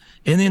jobs.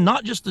 And then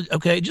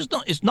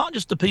it's not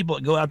just the people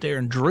that go out there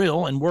and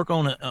drill and work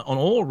on an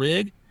oil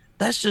rig.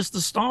 That's just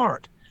the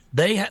start.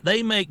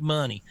 They make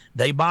money.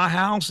 They buy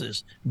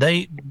houses.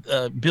 They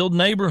build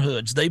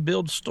neighborhoods. They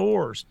build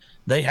stores.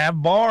 They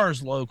have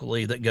bars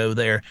locally that go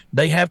there.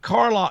 They have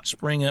car lots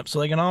spring up so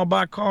they can all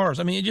buy cars.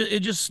 I mean, it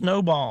just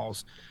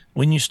snowballs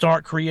when you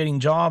start creating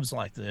jobs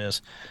like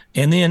this.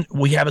 And then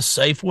we have a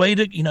safe way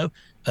to,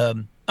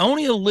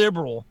 only a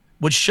liberal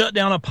would shut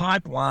down a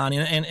pipeline.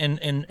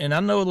 And I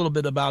know a little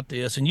bit about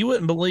this, and you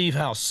wouldn't believe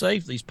how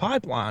safe these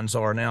pipelines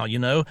are now.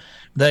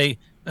 They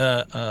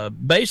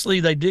basically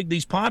they dig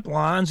these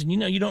pipelines, and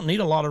you don't need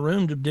a lot of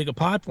room to dig a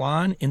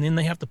pipeline, and then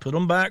they have to put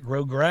them back,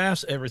 grow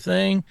grass,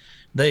 everything.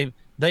 They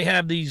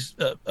have these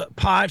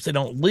pipes, they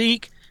don't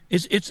leak.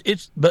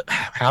 But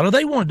how do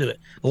they want to do it?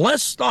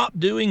 Let's stop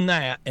doing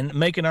that and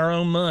making our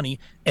own money,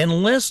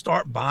 and let's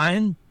start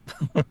buying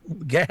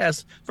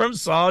gas from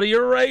Saudi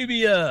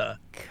Arabia.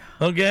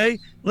 Okay,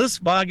 let's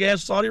buy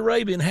gas from Saudi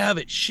Arabia and have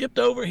it shipped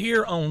over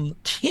here on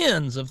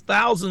tens of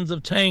thousands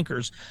of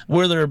tankers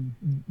where they're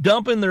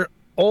dumping their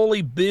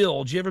oily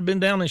bilge. You ever been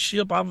down this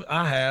ship?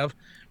 I have.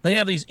 They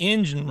have these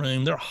engine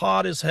room. They're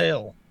hot as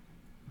hell.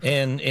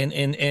 And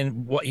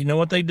what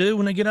what they do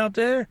when they get out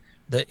there?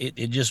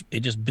 It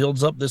just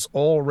builds up this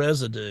oil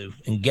residue,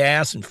 and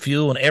gas and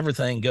fuel and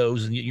everything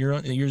goes, and you're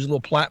on your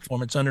little platform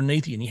that's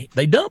underneath you, and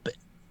they dump it.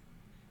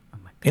 Oh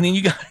my God. And then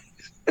you got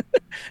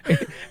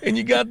and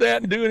you got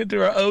that and doing it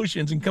to our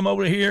oceans and come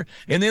over here,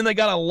 and then they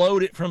got to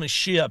load it from a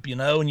ship,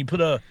 and you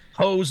put a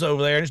hose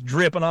over there and it's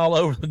dripping all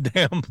over the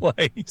damn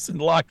place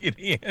and lock it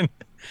in.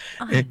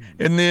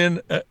 And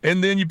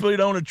then you put it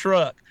on a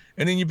truck.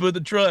 And then you put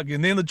the truck,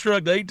 and then the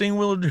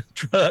 18-wheeler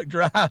truck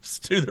drives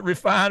to the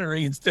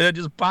refinery instead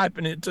of just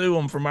piping it to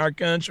them from our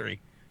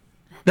country.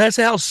 That's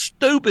how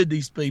stupid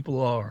these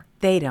people are.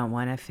 They don't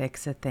want to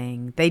fix a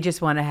thing. They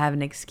just want to have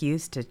an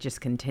excuse to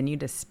just continue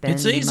to spend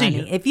It's easy.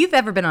 money. If you've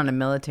ever been on a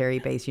military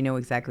base, you know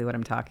exactly what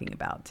I'm talking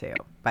about too,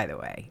 by the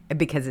way,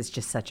 because it's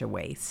just such a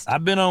waste.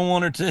 I've been on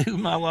one or two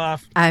in my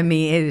life. I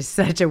mean, it is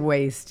such a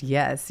waste.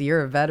 Yes,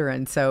 you're a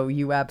veteran, so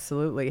you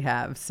absolutely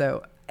have.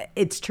 So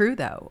it's true,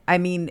 though. I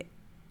mean,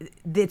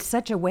 it's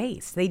such a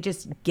waste. They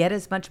just get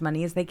as much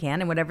money as they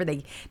can, and whatever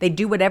they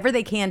do whatever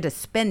they can to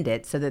spend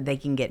it so that they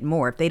can get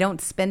more. If they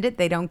don't spend it,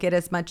 they don't get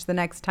as much the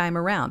next time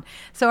around.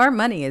 So our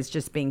money is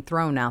just being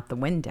thrown out the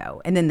window,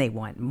 and then they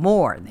want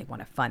more, and they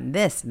want to fund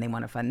this, and they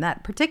want to fund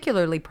that,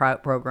 particularly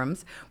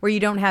programs where you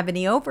don't have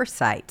any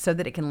oversight so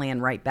that it can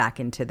land right back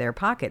into their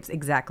pockets,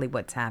 exactly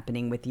what's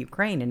happening with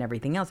Ukraine and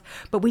everything else.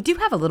 But we do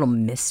have a little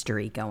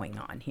mystery going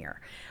on here.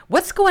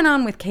 What's going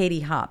on with Katie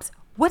Hobbs?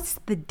 What's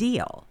the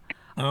deal?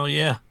 Oh,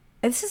 yeah.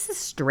 This is the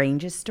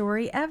strangest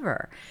story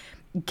ever.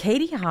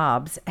 Katie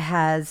Hobbs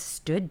has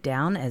stood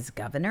down as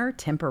governor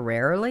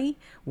temporarily.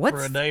 What's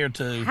for a day or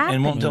two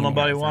and won't tell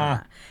nobody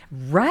why.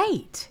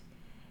 Right.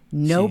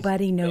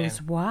 Nobody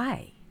knows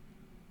why.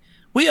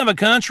 We have a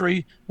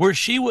country where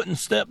she wouldn't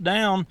step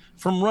down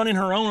from running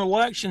her own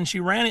election. She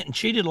ran it and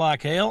cheated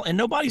like hell, and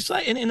nobody's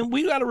saying. And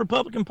we got a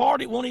Republican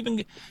Party that won't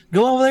even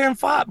go over there and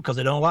fight because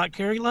they don't like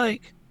Kari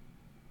Lake.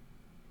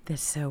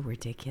 That's so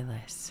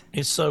ridiculous.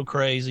 It's so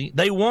crazy.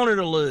 They want her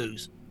to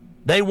lose.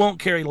 They want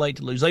Kari Lake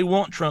to lose. They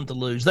want Trump to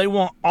lose. They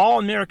want all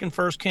American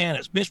first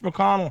candidates. Mitch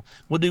McConnell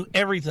will do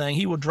everything.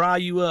 He will dry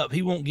you up.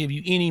 He won't give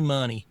you any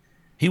money.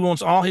 He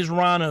wants all his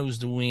rhinos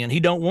to win.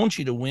 He don't want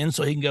you to win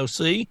so he can go,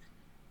 see,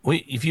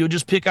 if you would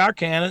just pick our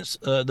candidates,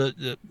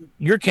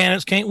 your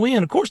candidates can't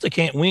win. Of course they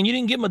can't win. You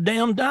didn't give them a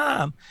damn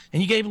dime.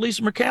 And you gave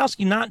Lisa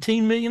Murkowski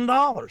 $19 million.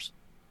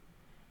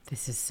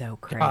 This is so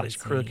crazy. God, it's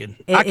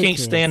crooked. I can't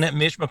stand that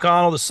Mitch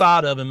McConnell. The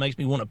sight of him makes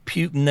me want to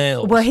puke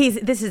nails. Well,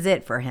 this is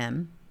it for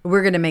him.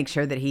 We're going to make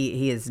sure that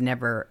he is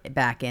never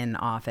back in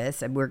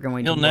office. We're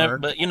going to never,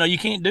 but you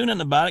can't do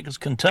nothing about it because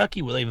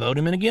Kentucky, will they vote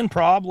him in again?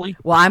 Probably.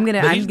 Well,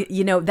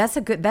 that's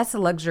a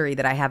luxury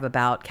that I have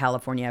about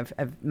California.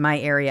 Of my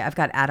area, I've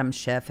got Adam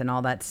Schiff and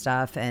all that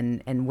stuff.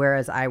 And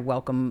whereas I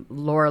welcome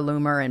Laura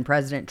Loomer and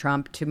President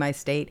Trump to my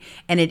state,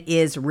 and it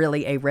is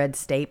really a red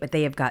state, but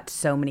they have got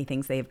so many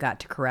things they have got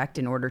to correct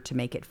in order to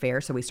make it fair.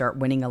 So we start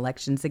winning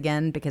elections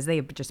again because they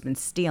have just been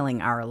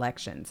stealing our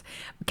elections.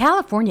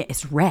 California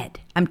is red.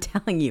 I'm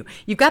telling you,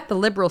 you've got the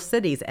liberal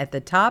cities at the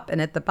top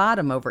and at the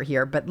bottom over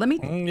here. But let me,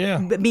 I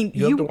mean,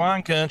 you the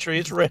wine country,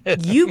 it's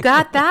red. You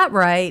got that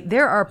right.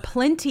 There are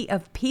plenty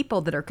of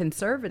people that are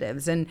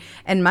conservatives, and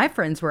my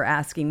friends were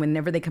asking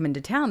whenever they come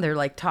into town, they're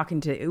like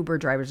talking to Uber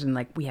drivers and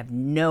like, we have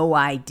no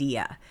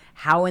idea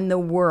how in the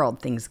world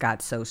things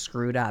got so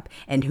screwed up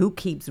and who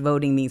keeps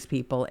voting these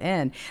people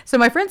in. So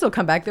my friends will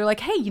come back. They're like,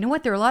 hey, you know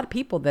what? There are a lot of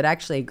people that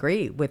actually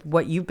agree with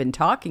what you've been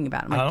talking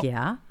about. I'm like,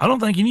 yeah. I don't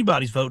think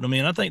anybody's voting them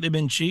in. I think they've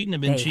been cheating. They've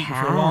been cheating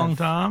for a long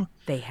time.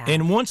 They have.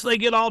 And once they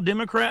get all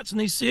Democrats in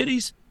these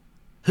cities,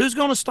 who's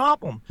going to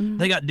stop them? Mm-hmm.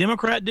 They got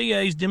Democrat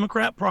DAs,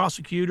 Democrat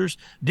prosecutors,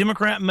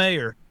 Democrat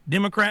mayor,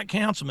 Democrat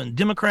councilman,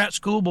 Democrat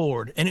school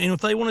board. And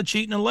if they want to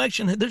cheat an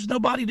election, there's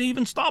nobody to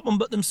even stop them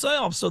but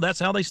themselves. So that's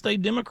how they stay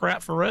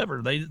Democrat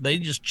forever. They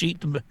just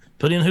cheat to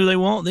put in who they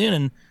want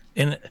then.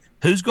 And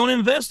who's going to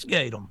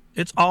investigate them?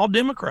 It's all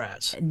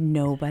Democrats.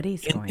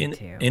 Nobody's going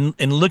to.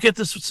 And look at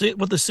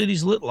what the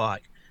cities look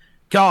like.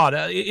 God,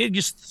 it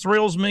just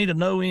thrills me to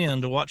no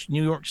end to watch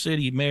New York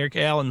City, Mayor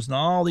Callins, and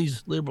all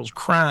these liberals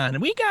crying.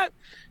 And we got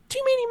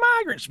too many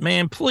migrants,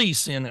 man. Please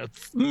send 1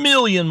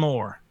 million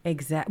more.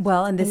 Exactly.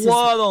 Well, and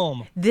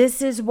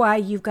this is why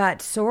you've got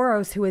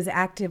Soros, who is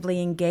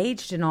actively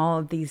engaged in all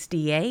of these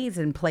DAs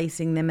and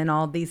placing them in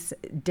all these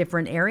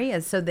different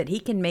areas so that he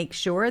can make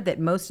sure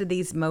that most of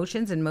these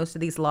motions and most of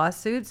these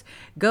lawsuits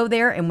go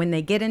there, and when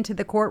they get into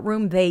the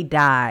courtroom, they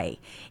die.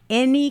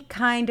 Any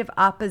kind of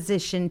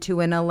opposition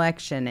to an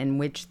election in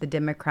which the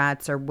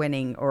Democrats are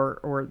winning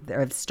or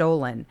have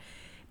stolen,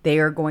 they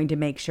are going to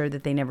make sure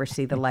that they never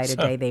see the light of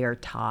day. They are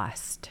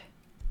tossed.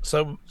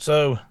 So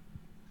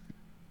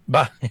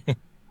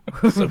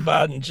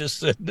Biden just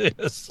said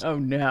this. Oh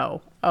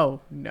no! I'm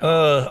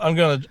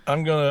gonna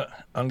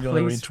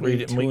retweet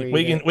it.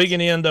 And we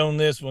can end on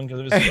this one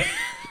because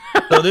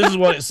so this is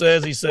what it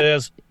says. He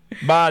says,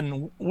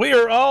 Biden, we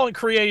are all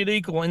created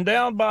equal,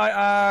 endowed by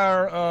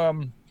our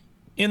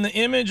in the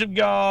image of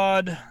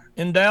God,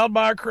 endowed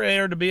by our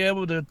Creator to be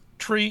able to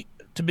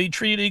be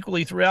treated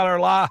equally throughout our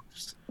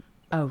lives.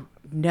 Oh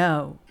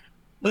no!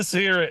 Let's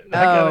hear it.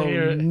 I gotta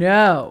hear it.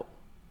 No.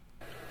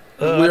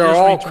 We are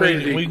all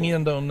created equal. We can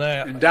end on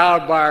that.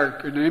 Endowed by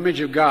in the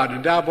image of God,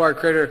 endowed by our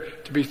Creator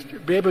to be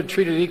able to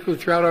treat it equally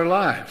throughout our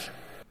lives.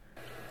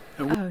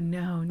 Oh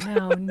no!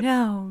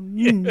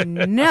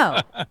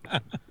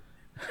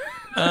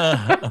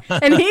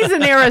 And he's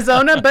in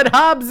Arizona, but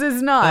Hobbs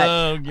is not.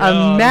 Oh,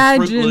 God.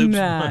 Imagine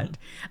that.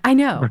 I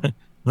know.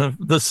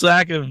 The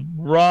sack of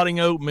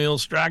rotting oatmeal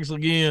strikes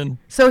again.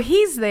 So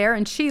he's there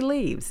and she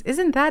leaves.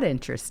 Isn't that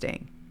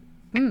interesting?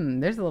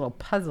 There's a little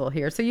puzzle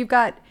here. So you've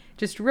got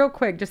just real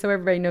quick, just so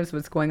everybody knows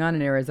what's going on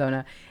in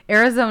Arizona.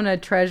 Arizona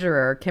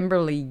Treasurer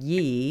Kimberly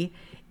Yee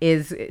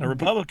is a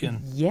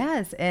Republican.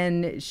 Yes,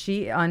 and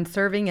she on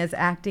serving as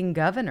acting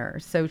governor.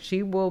 So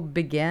she will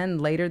begin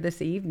later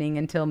this evening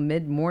until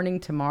mid-morning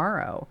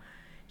tomorrow.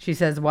 She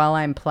says, while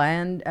I'm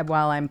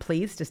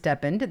pleased to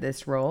step into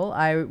this role,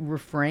 I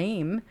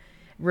refrain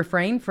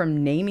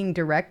from naming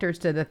directors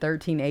to the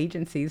 13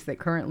 agencies that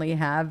currently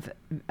have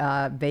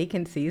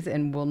vacancies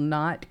and will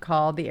not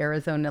call the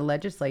Arizona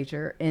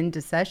legislature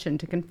into session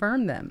to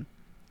confirm them.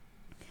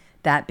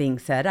 That being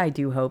said, I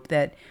do hope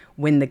that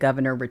when the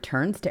governor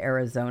returns to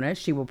Arizona,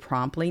 she will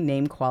promptly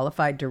name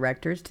qualified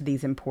directors to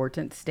these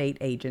important state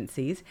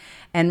agencies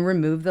and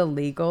remove the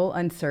legal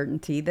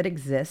uncertainty that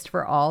exists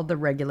for all the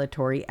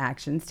regulatory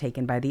actions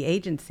taken by the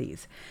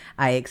agencies.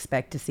 I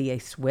expect to see a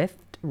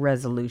swift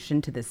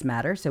resolution to this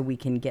matter so we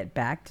can get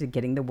back to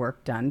getting the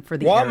work done for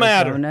the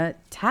Arizona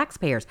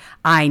taxpayers.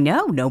 I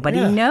know.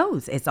 Nobody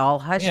knows. It's all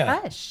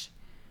hush-hush.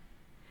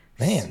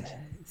 Man.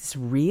 It's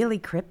really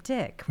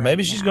cryptic.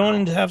 Maybe she's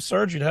going to have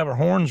surgery to have her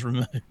horns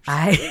removed.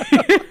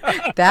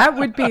 That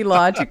would be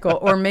logical.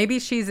 Or maybe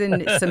she's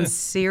in some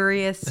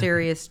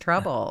serious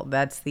trouble.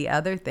 That's the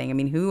other thing. I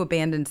mean, who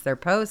abandons their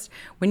post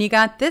when you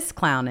got this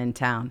clown in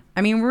town?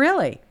 I mean,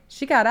 really,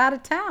 she got out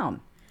of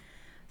town.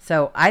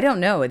 So I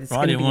don't know. It's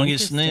going to be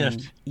interesting. Get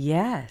sniffed.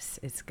 Yes,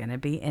 it's going to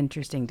be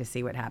interesting to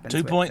see what happens.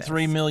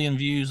 2.3 million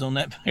views on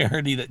that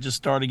parody that just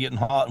started getting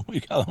hot.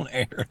 We got on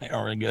air an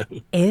hour ago.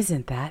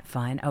 Isn't that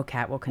fun? Oh,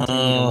 Kat will continue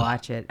to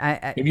watch it.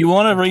 If you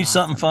want to read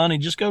something funny,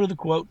 just go to the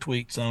quote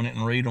tweets on it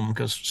and read them,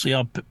 because see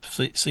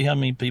how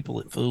many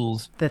people it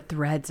fools. The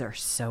threads are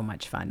so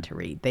much fun to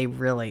read. They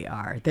really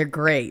are. They're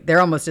great.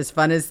 They're almost as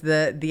fun as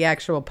the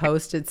actual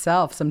post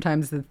itself.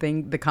 Sometimes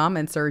the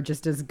comments are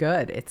just as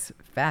good. It's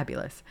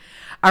fabulous.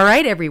 All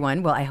right,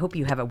 everyone. Well, I hope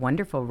you have a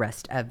wonderful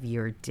rest of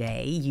your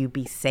day. You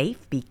be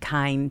safe, be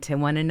kind to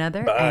one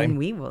another, and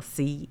we will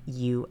see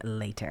you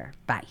later.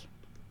 Bye.